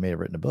of fact, she may have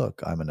written a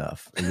book, I'm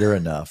enough, or you're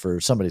enough, or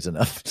somebody's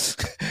enough.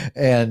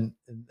 and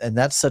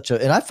that's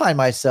and I find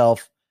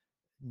myself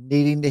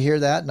needing to hear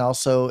that. And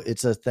also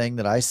it's a thing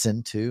that I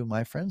send to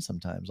my friends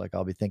sometimes. Like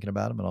I'll be thinking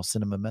about them and I'll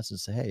send them a message and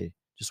say, hey,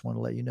 just want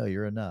to let you know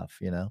you're enough,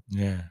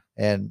 Yeah.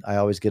 And I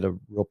always get a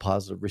real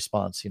positive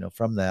response,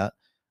 from that.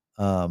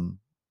 And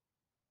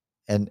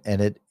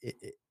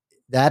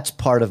that's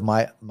part of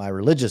my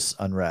religious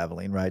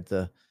unraveling, right?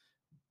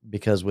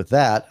 Because with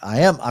that,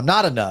 I'm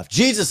not enough.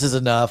 Jesus is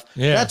enough.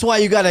 Yeah. That's why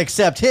you got to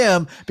accept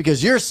him,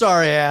 because your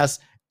sorry ass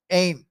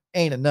ain't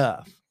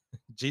enough.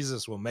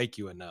 Jesus will make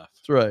you enough.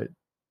 That's right.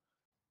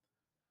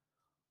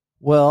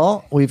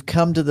 Well, we've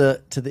come to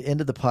the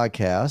end of the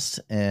podcast,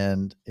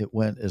 and it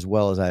went as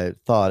well as I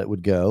thought it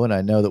would go. And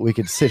I know that we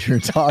could sit here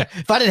and talk.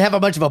 If I didn't have a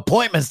bunch of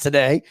appointments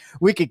today,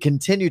 we could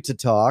continue to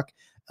talk.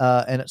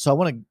 And so I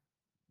want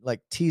to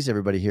tease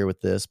everybody here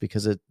with this,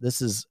 because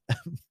this is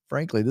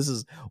frankly, this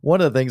is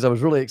one of the things I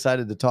was really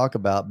excited to talk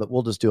about, but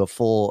we'll just do a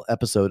full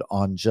episode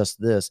on just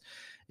this.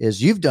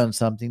 Is you've done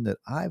something that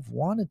I've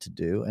wanted to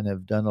do and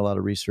have done a lot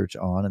of research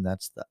on, and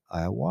that's the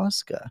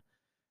ayahuasca.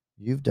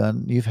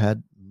 You've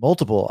had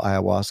multiple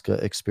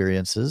ayahuasca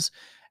experiences,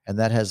 and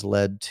that has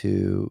led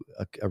to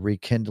a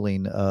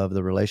rekindling of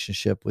the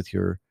relationship with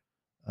your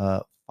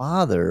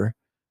father.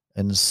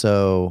 And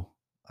so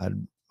I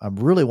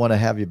really want to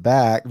have you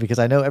back, because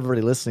I know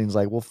everybody listening is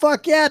like, well,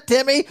 fuck yeah,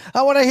 Timmy,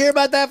 I want to hear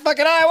about that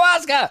fucking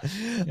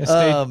ayahuasca.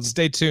 Yeah,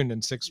 stay tuned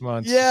in 6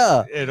 months.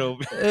 Yeah,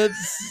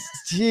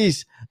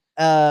 Geez.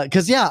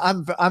 Because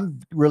I'm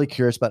really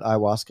curious about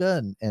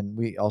ayahuasca, and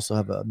we also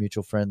have a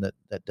mutual friend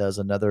that does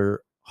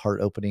another heart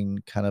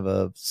opening kind of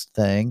a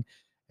thing,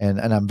 and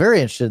I'm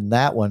very interested in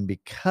that one,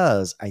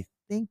 because I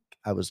think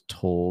I was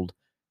told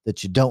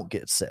that you don't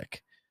get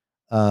sick.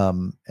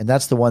 And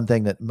that's the one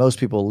thing that most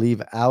people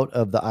leave out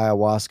of the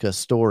ayahuasca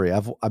story.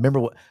 I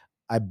remember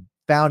I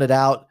found it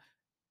out.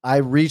 I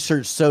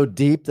researched so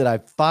deep that I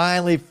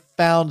finally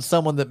found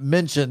someone that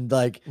mentioned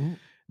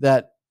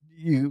that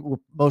you will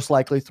most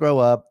likely throw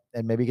up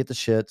and maybe get the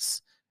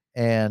shits,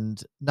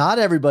 and not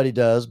everybody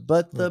does,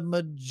 but the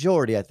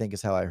majority, I think,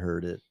 is how I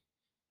heard it,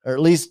 or at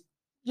least,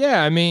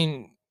 yeah, I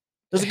mean,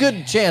 there's a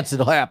good chance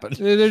it'll happen.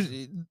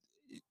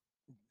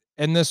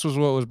 And this was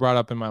what was brought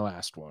up in my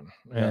last one.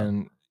 Yeah.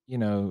 And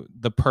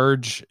the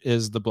purge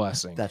is the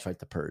blessing. That's right.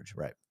 The purge,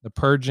 right. The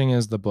purging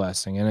is the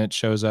blessing, and it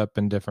shows up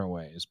in different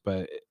ways,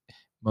 but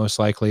most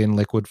likely in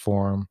liquid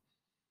form.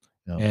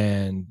 Yeah.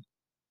 And,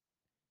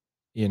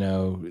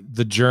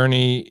 the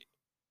journey,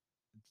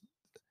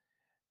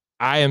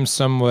 I am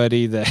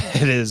somebody that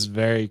is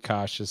very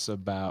cautious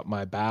about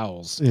my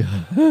bowels.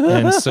 Yeah.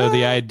 And so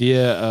the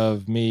idea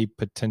of me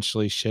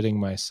potentially shitting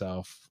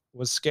myself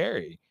was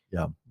scary.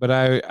 Yeah. But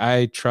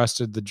I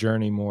trusted the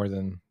journey more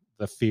than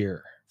the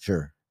fear.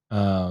 Sure.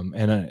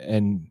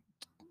 And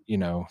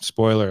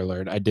spoiler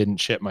alert, I didn't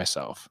shit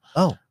myself.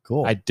 Oh,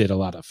 cool. I did a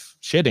lot of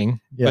shitting,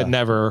 but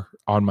never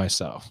on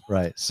myself.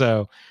 Right.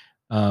 So,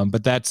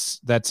 but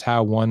that's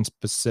how one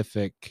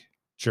specific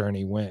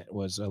journey went,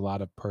 was a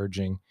lot of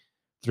purging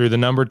through the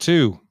number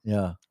 2.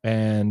 Yeah.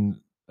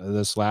 And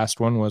this last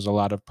one was a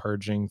lot of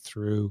purging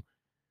through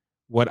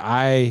what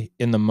I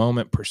in the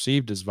moment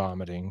perceived as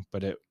vomiting,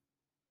 but it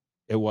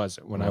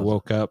wasn't. When I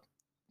woke up,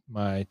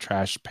 my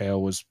trash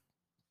pail was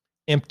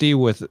empty,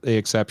 with the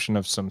exception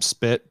of some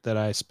spit that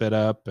I spit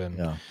up,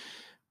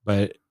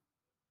 but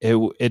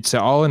it's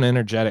all an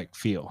energetic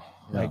feel.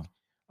 Yeah. Like,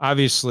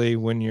 obviously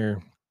when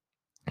you're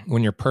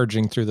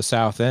purging through the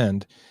south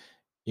end,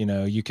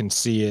 you can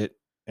see it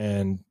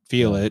and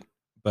feel it,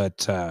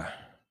 but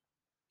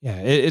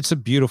it's a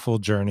beautiful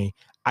journey.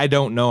 I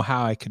don't know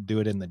how I could do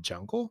it in the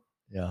jungle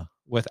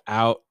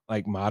without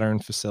modern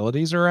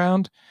facilities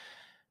around,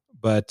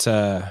 but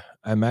I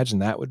imagine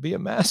that would be a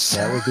mess.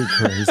 That would be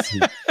crazy.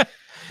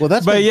 Well,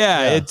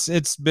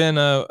 it's been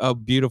a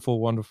beautiful,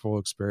 wonderful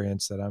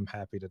experience that I'm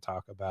happy to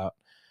talk about.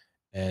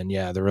 And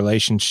the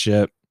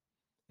relationship,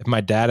 if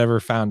my dad ever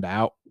found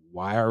out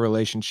why our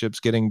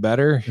relationship's getting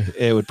better,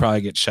 it would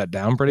probably get shut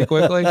down pretty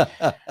quickly.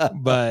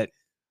 But,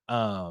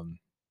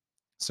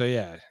 so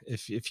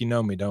if you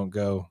know me, don't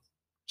go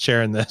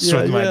sharing this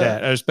with my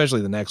dad,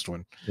 especially the next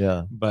one.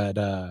 Yeah. But,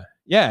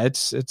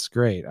 it's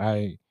great.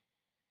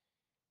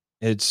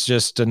 It's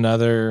just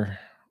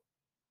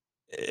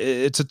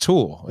it's a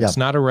tool. It's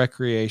not a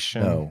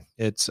recreation. No.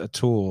 It's a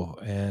tool.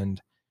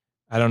 And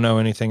I don't know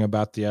anything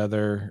about the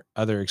other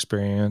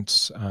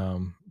experience.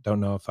 Don't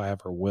know if I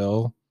ever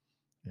will,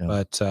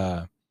 but,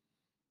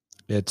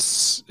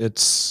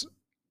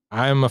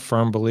 I'm a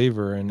firm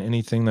believer in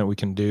anything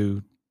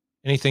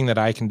that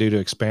I can do to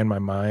expand my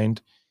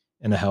mind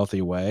in a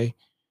healthy way.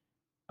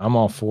 I'm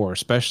all for,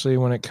 especially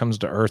when it comes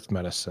to earth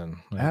medicine.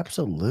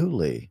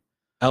 Absolutely.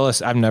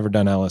 I've never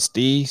done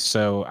LSD,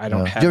 so I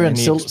don't have any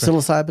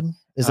psilocybin.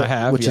 Is that, I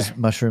have, which is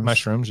mushrooms?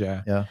 Mushrooms,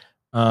 yeah. Yeah.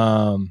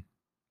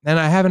 And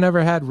I haven't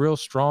ever had real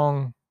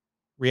strong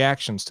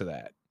reactions to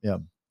that. Yeah.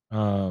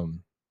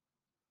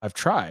 I've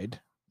tried.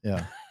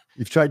 Yeah.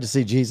 You've tried to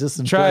see Jesus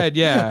and tried,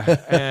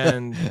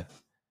 and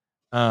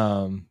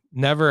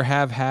never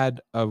have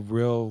had a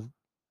real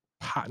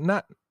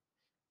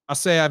I'll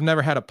say I've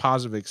never had a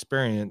positive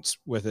experience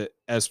with it,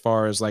 as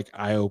far as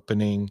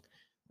eye-opening,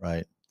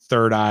 right?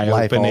 Third eye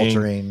life opening.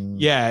 Altering.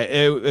 Yeah,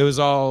 it was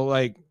all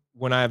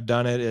when I've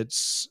done it,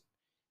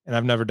 and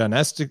I've never done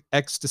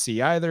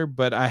ecstasy either,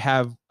 but I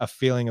have a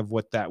feeling of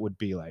what that would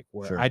be like,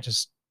 where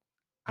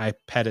I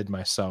petted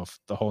myself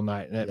the whole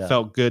night, and it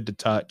felt good to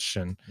touch.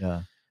 And,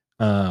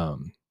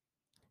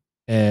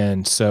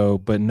 and so,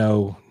 but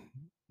no,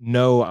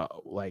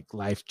 like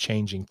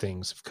life-changing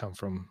things have come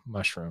from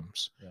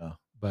mushrooms. Yeah.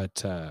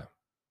 But,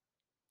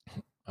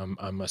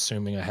 I'm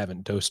assuming I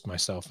haven't dosed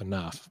myself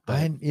enough.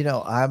 But.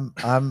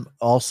 I'm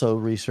also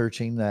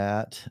researching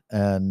that,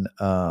 and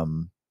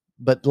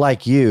but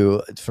like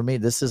you, for me,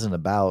 this isn't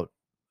about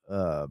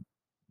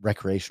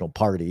recreational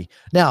party.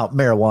 Now,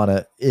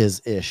 marijuana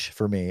is ish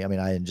for me. I mean,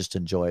 I just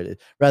enjoyed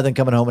it. Rather than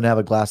coming home and have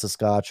a glass of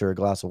scotch or a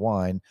glass of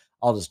wine,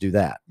 I'll just do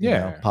that. You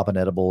know, pop an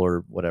edible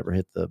or whatever,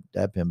 hit the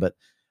dab pen. But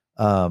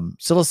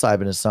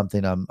psilocybin is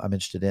something I'm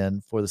interested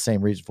in for the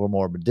same reason, for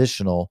more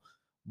medicinal,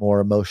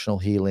 more emotional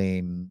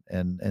healing,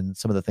 and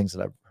some of the things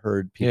that I've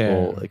heard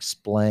people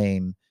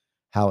explain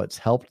how it's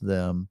helped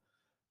them.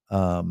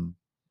 I'm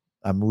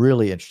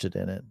really interested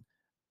in it.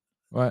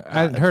 Well,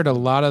 I'd heard a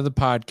lot of the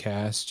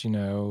podcast,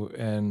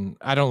 and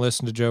I don't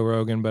listen to Joe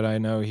Rogan, but I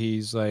know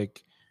he's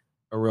like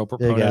a real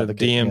proponent of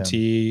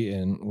DMT,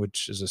 and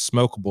which is a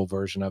smokable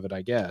version of it,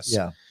 I guess.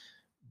 Yeah.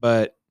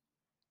 But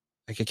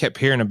like I kept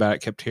hearing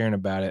about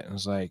it, and I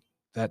was like,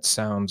 that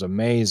sounds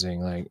amazing.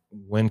 Like,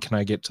 when can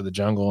I get to the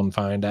jungle and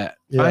find it?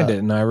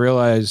 And I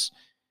realized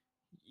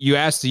you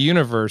ask the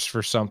universe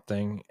for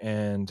something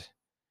and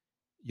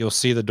you'll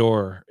see the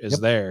door is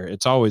there.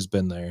 It's always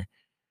been there.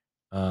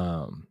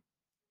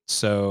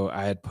 So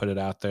I had put it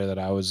out there that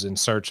I was in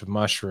search of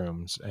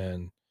mushrooms.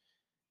 And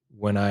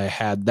when I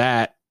had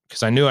that,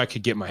 because I knew I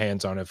could get my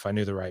hands on it if I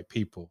knew the right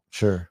people.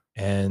 Sure.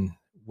 And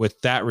with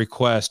that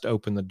request,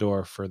 opened the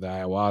door for the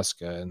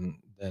ayahuasca. And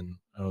then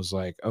I was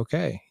like,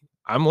 okay,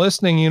 I'm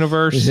listening,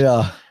 universe.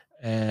 Yeah.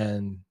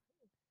 And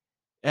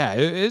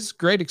it's a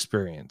great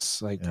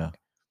experience. Like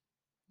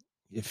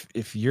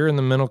if you're in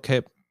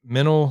the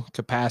mental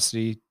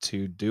capacity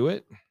to do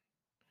it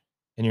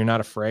and you're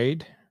not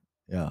afraid.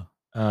 Yeah.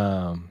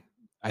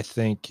 I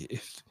think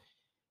if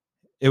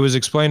it was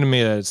explained to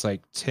me that it's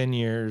like 10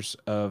 years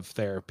of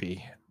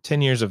therapy,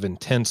 10 years of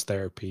intense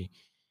therapy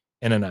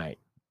in a night.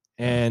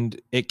 And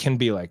it can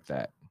be like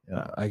that.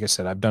 Like I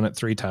said, I've done it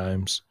 3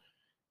 times.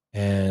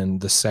 And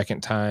the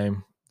second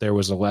time there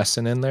was a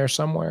lesson in there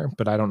somewhere,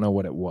 but I don't know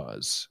what it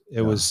was.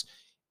 It was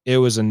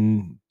a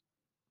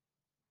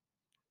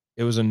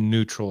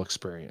neutral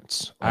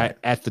experience. Right.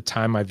 At the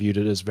time I viewed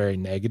it as very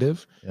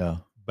negative. Yeah.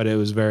 But it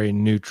was very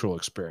neutral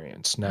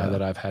experience now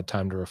that I've had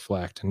time to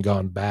reflect and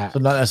gone back. So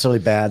not necessarily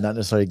bad, not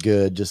necessarily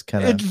good, just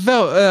kind of. It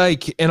felt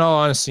like, in all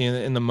honesty,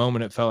 in the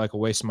moment, it felt like a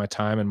waste of my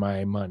time and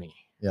my money.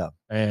 Yeah.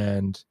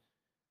 And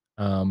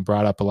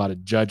brought up a lot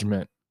of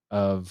judgment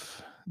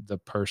of the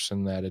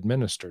person that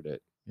administered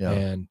it. Yeah.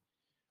 And,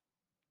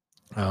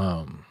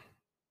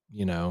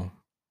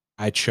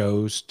 I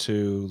chose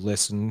to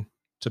listen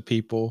to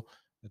people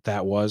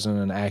that wasn't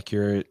an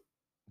accurate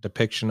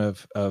depiction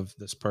of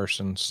this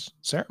person's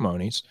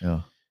ceremonies.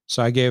 Yeah.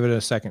 So I gave it a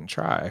second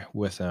try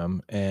with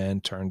him,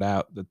 and turned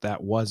out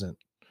that wasn't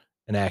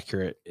an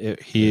accurate.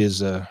 He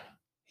is a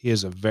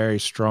very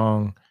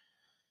strong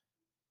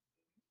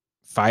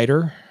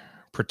fighter,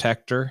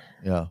 protector.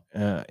 Yeah.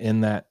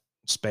 In that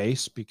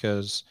space,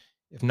 because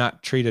if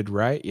not treated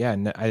right,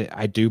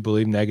 I do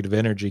believe negative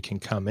energy can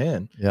come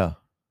in. Yeah.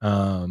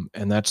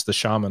 And that's the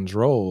shaman's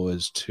role,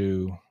 is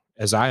to,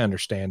 as I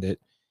understand it,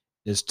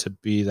 is to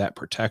be that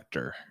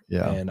protector.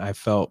 Yeah. And I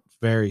felt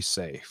very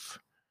safe.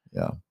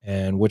 Yeah.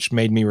 And which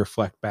made me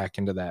reflect back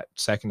into that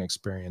second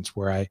experience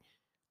where I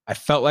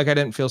felt like I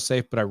didn't feel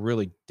safe, but I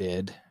really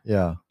did.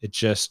 Yeah. It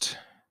just,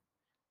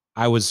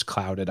 I was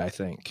clouded, I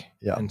think.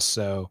 Yeah. And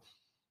so,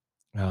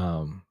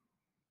 Mother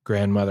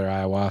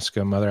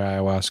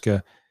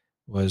Ayahuasca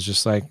was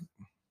just like,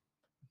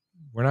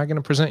 we're not going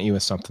to present you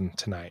with something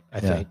tonight, I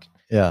think.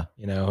 Yeah.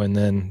 And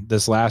then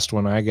this last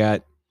one, I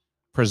got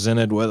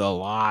presented with a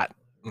lot.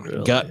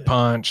 Really? Gut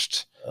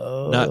punched,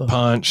 nut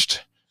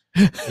punched.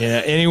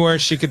 Anywhere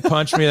she could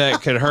punch me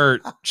that could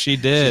hurt, she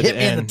did. She hit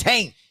me in the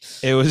taint.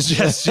 It was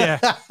just,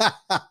 it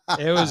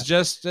was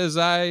just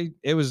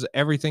it was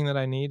everything that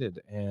I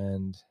needed.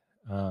 And,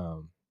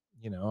 I'm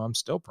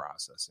still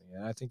processing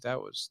it. I think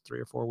that was 3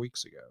 or 4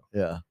 weeks ago.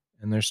 Yeah.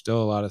 And there's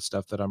still a lot of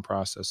stuff that I'm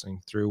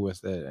processing through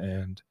with it.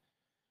 And,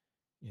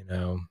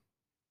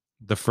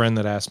 the friend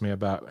that asked me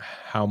about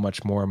how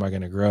much more am I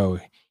going to grow,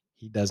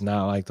 he does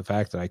not like the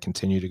fact that I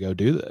continue to go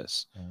do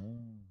this. Oh.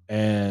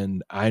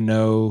 And I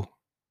know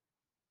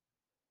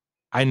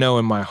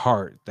in my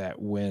heart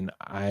that when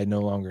I no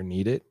longer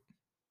need it,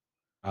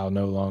 I'll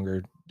no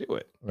longer do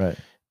it. Right.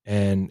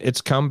 And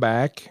it's come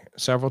back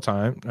several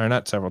times, or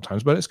not several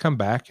times, but it's come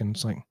back, and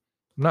it's like, I'm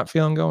not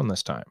feeling going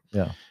this time.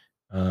 Yeah.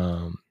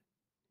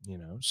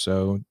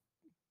 So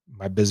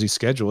my busy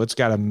schedule, it's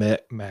got to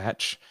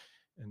match.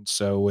 And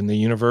so when the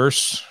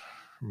universe,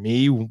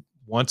 me,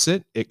 wants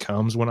it, it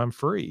comes when I'm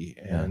free.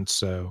 Yeah. And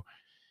so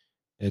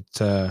it,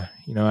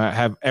 I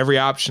have every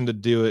option to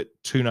do it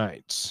 2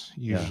 nights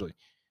usually.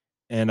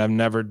 Yeah. And I've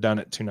never done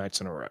it 2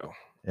 nights in a row.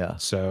 Yeah.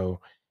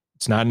 So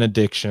it's not an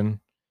addiction.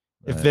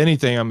 if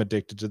anything, I'm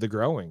addicted to the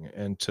growing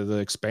and to the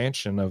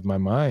expansion of my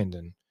mind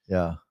and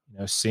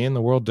seeing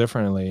the world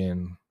differently.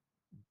 And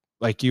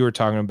like you were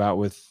talking about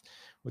with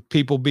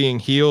people being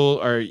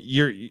healed, or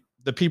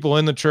the people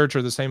in the church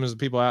are the same as the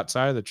people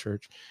outside of the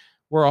church.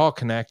 We're all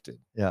connected.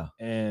 Yeah.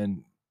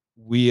 And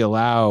we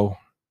allow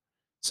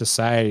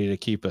society to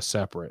keep us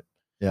separate.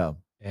 Yeah.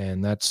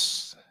 And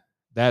that's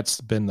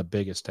been the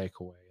biggest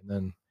takeaway. And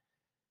then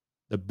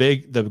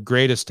the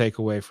greatest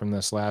takeaway from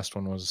this last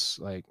one was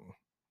like,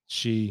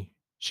 she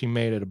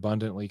made it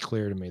abundantly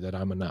clear to me that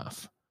I'm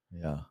enough.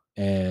 Yeah.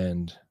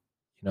 And,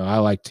 I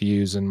like to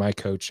use in my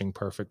coaching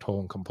perfect,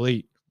 whole, and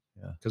complete.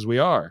 Yeah. Because we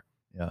are.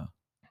 Yeah.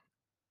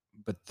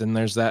 But then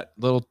there's that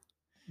little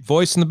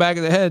voice in the back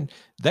of the head.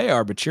 They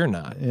are, but you're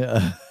not.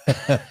 Yeah.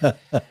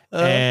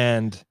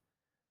 And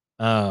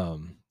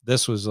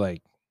this was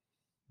like,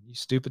 you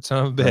stupid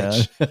son of a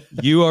bitch.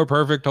 You are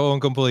perfect, whole,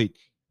 and complete.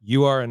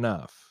 You are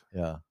enough.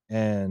 Yeah.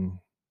 And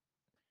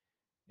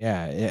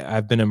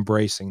I've been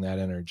embracing that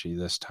energy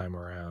this time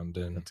around.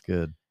 And that's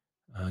good.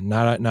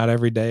 Not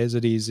every day is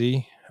it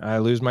easy. I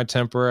lose my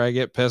temper. I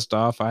get pissed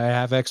off. I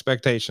have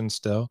expectations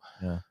still.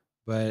 Yeah.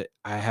 But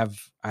I have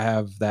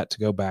that to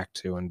go back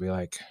to and be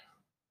like,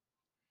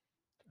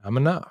 I'm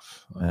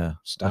enough. Yeah.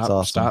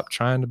 Stop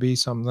trying to be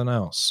something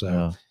else.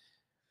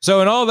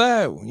 So in all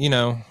that,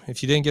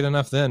 if you didn't get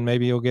enough then,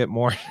 maybe you'll get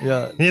more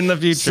in the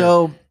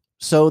future.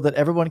 So that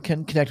everyone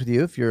can connect with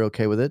you if you're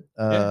okay with it.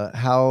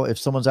 How, if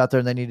someone's out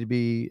there and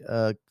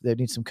they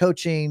need some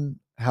coaching,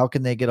 how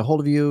can they get a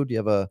hold of you? Do you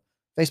have a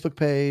Facebook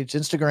page,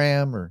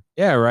 Instagram, or?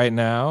 Yeah, right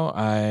now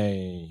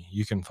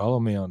you can follow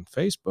me on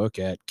Facebook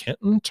at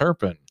Kenton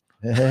Turpin.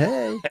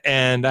 Hey.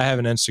 And I have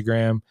an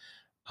Instagram,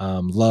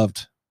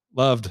 loved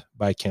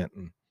by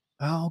Kenton.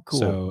 Oh, cool.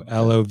 So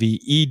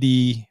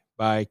LOVED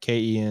by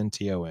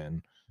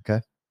KENTON.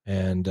 Okay.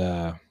 And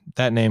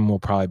that name will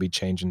probably be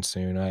changing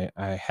soon.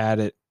 I had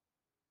it.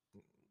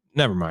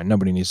 Never mind.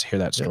 Nobody needs to hear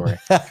that story.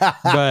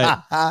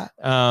 But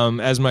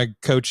as my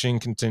coaching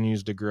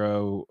continues to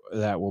grow,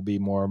 that will be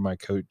more of my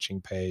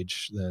coaching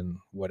page than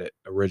what it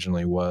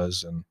originally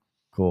was. And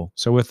cool.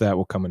 So with that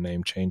will come a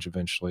name change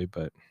eventually.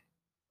 But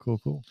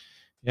cool.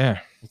 Yeah.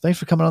 Well, thanks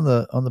for coming on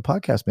the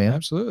podcast, man.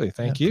 Absolutely.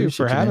 Thank you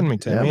for having me,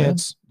 Timmy.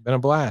 It's been a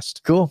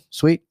blast. Cool.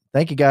 Sweet.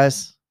 Thank you,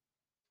 guys.